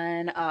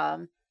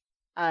on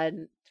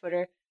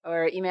Twitter.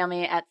 Or email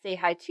me at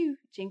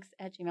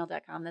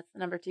sayhi2jinx@gmail.com. That's the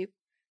number 2.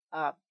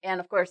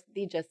 And of course,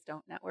 the Just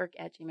Don't Network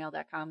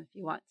 @gmail.com if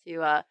you want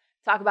to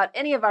talk about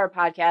any of our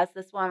podcasts.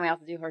 This one, we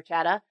also do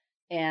horchata,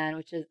 and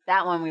which is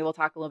that one we will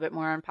talk a little bit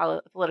more on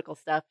political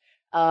stuff.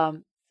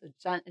 So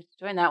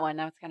join that one.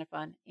 Now it's kind of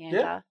fun.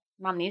 And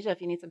Momnesia,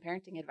 if you need some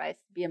parenting advice,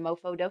 be a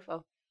mofo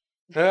dofo.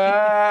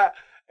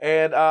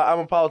 And I'm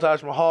Apollo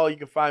Taj Mahal. You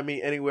can find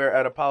me anywhere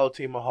at Apollo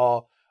T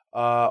Mahal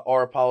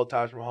or Apollo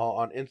Taj Mahal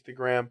on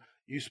Instagram.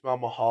 You spell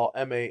Mahal,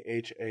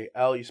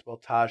 M-A-H-A-L. You spell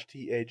Taj,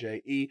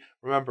 T-A-J-E.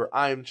 Remember,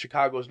 I am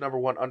Chicago's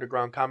 #1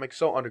 underground comic.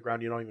 So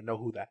underground, you don't even know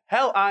who the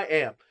hell I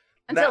am.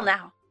 Until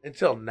now.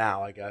 Until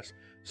now, I guess.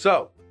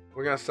 So,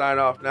 we're going to sign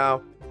off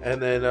now. And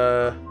then,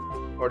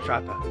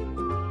 horchata.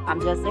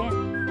 I'm just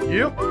saying.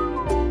 Yep.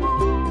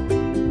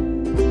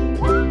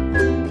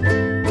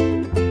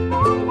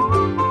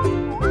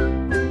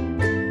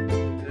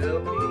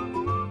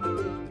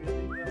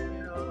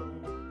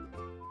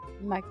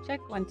 Mic check,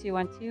 1 2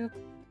 1 2.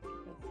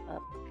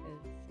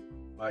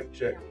 Mic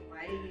check.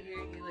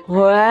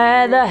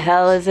 Why the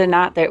hell is it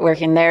not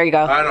working? There you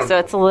go. So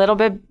it's a little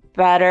bit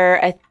better,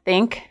 I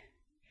think.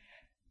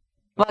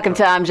 Welcome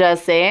to I'm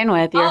Just Saying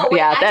with your.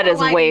 That is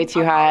way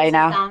too high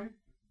now.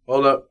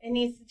 Hold up. It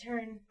needs to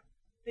turn.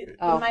 The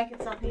mic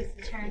itself needs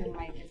to turn. The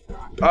mic is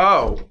on.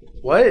 Oh,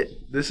 what?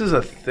 This is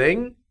a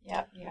thing?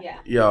 Yep. Yeah.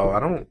 Yo, I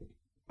don't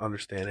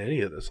understand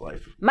any of this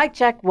life. Mic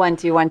check, 1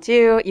 2 1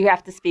 2. You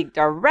have to speak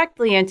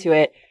directly into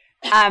it.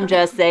 I'm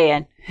just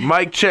saying.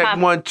 Mic check,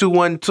 1 2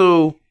 1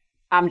 2.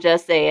 I'm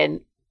just saying.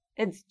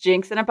 It's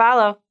Jinx and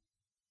Apollo.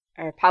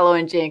 Or Apollo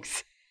and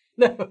Jinx.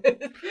 We're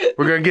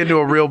going to get into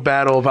a real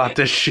battle about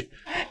this shit.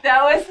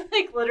 That was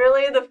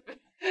literally the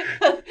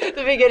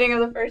beginning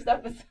of the first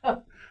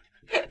episode.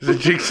 Is it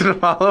Jinx and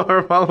Apollo or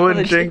Apollo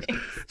and Jinx?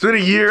 It's been a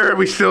year and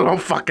we still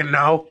don't fucking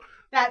know.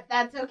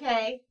 That's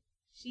okay.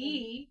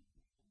 She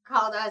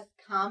called us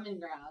Common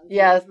Ground.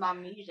 Yes,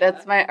 Momnesia.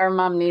 That's our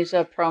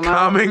Momnesia promo.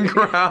 Common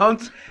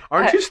Grounds?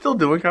 Aren't you still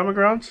doing Common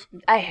Grounds?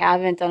 I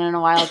haven't done it in a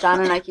while.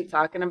 John and I keep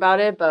talking about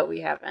it, but we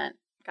haven't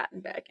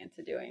gotten back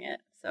into doing it.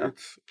 So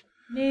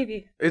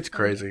maybe. It's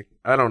crazy.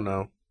 I don't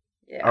know.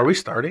 Yeah. Are we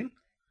starting?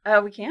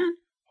 We can.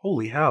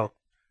 Holy hell.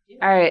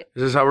 All right.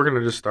 Is this how we're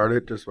going to just start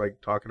it? Just like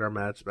talking our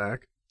mad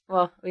smack?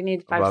 Well, we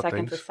need 5 About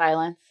seconds things? of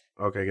silence.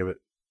 Okay, give it.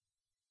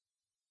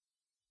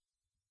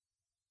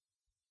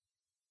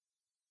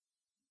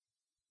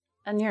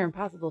 And your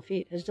impossible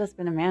feat has just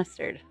been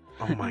mastered.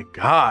 Oh my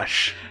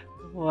gosh.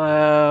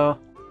 Whoa.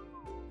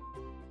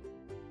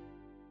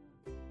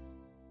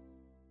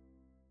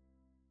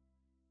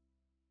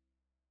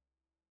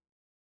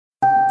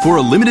 For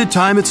a limited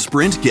time at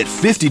Sprint, get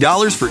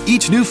 $50 for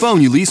each new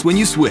phone you lease when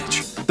you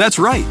switch. That's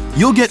right,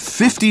 you'll get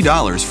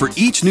 $50 for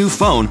each new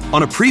phone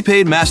on a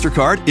prepaid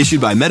MasterCard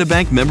issued by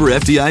MetaBank member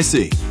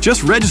FDIC.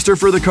 Just register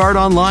for the card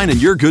online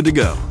and you're good to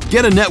go.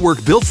 Get a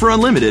network built for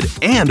unlimited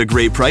and a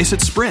great price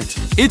at Sprint.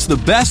 It's the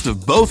best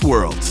of both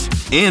worlds.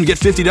 And get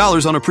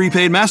 $50 on a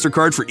prepaid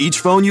MasterCard for each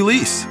phone you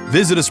lease.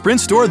 Visit a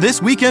Sprint store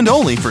this weekend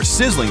only for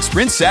sizzling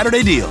Sprint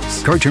Saturday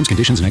deals. Card terms,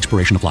 conditions, and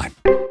expiration apply.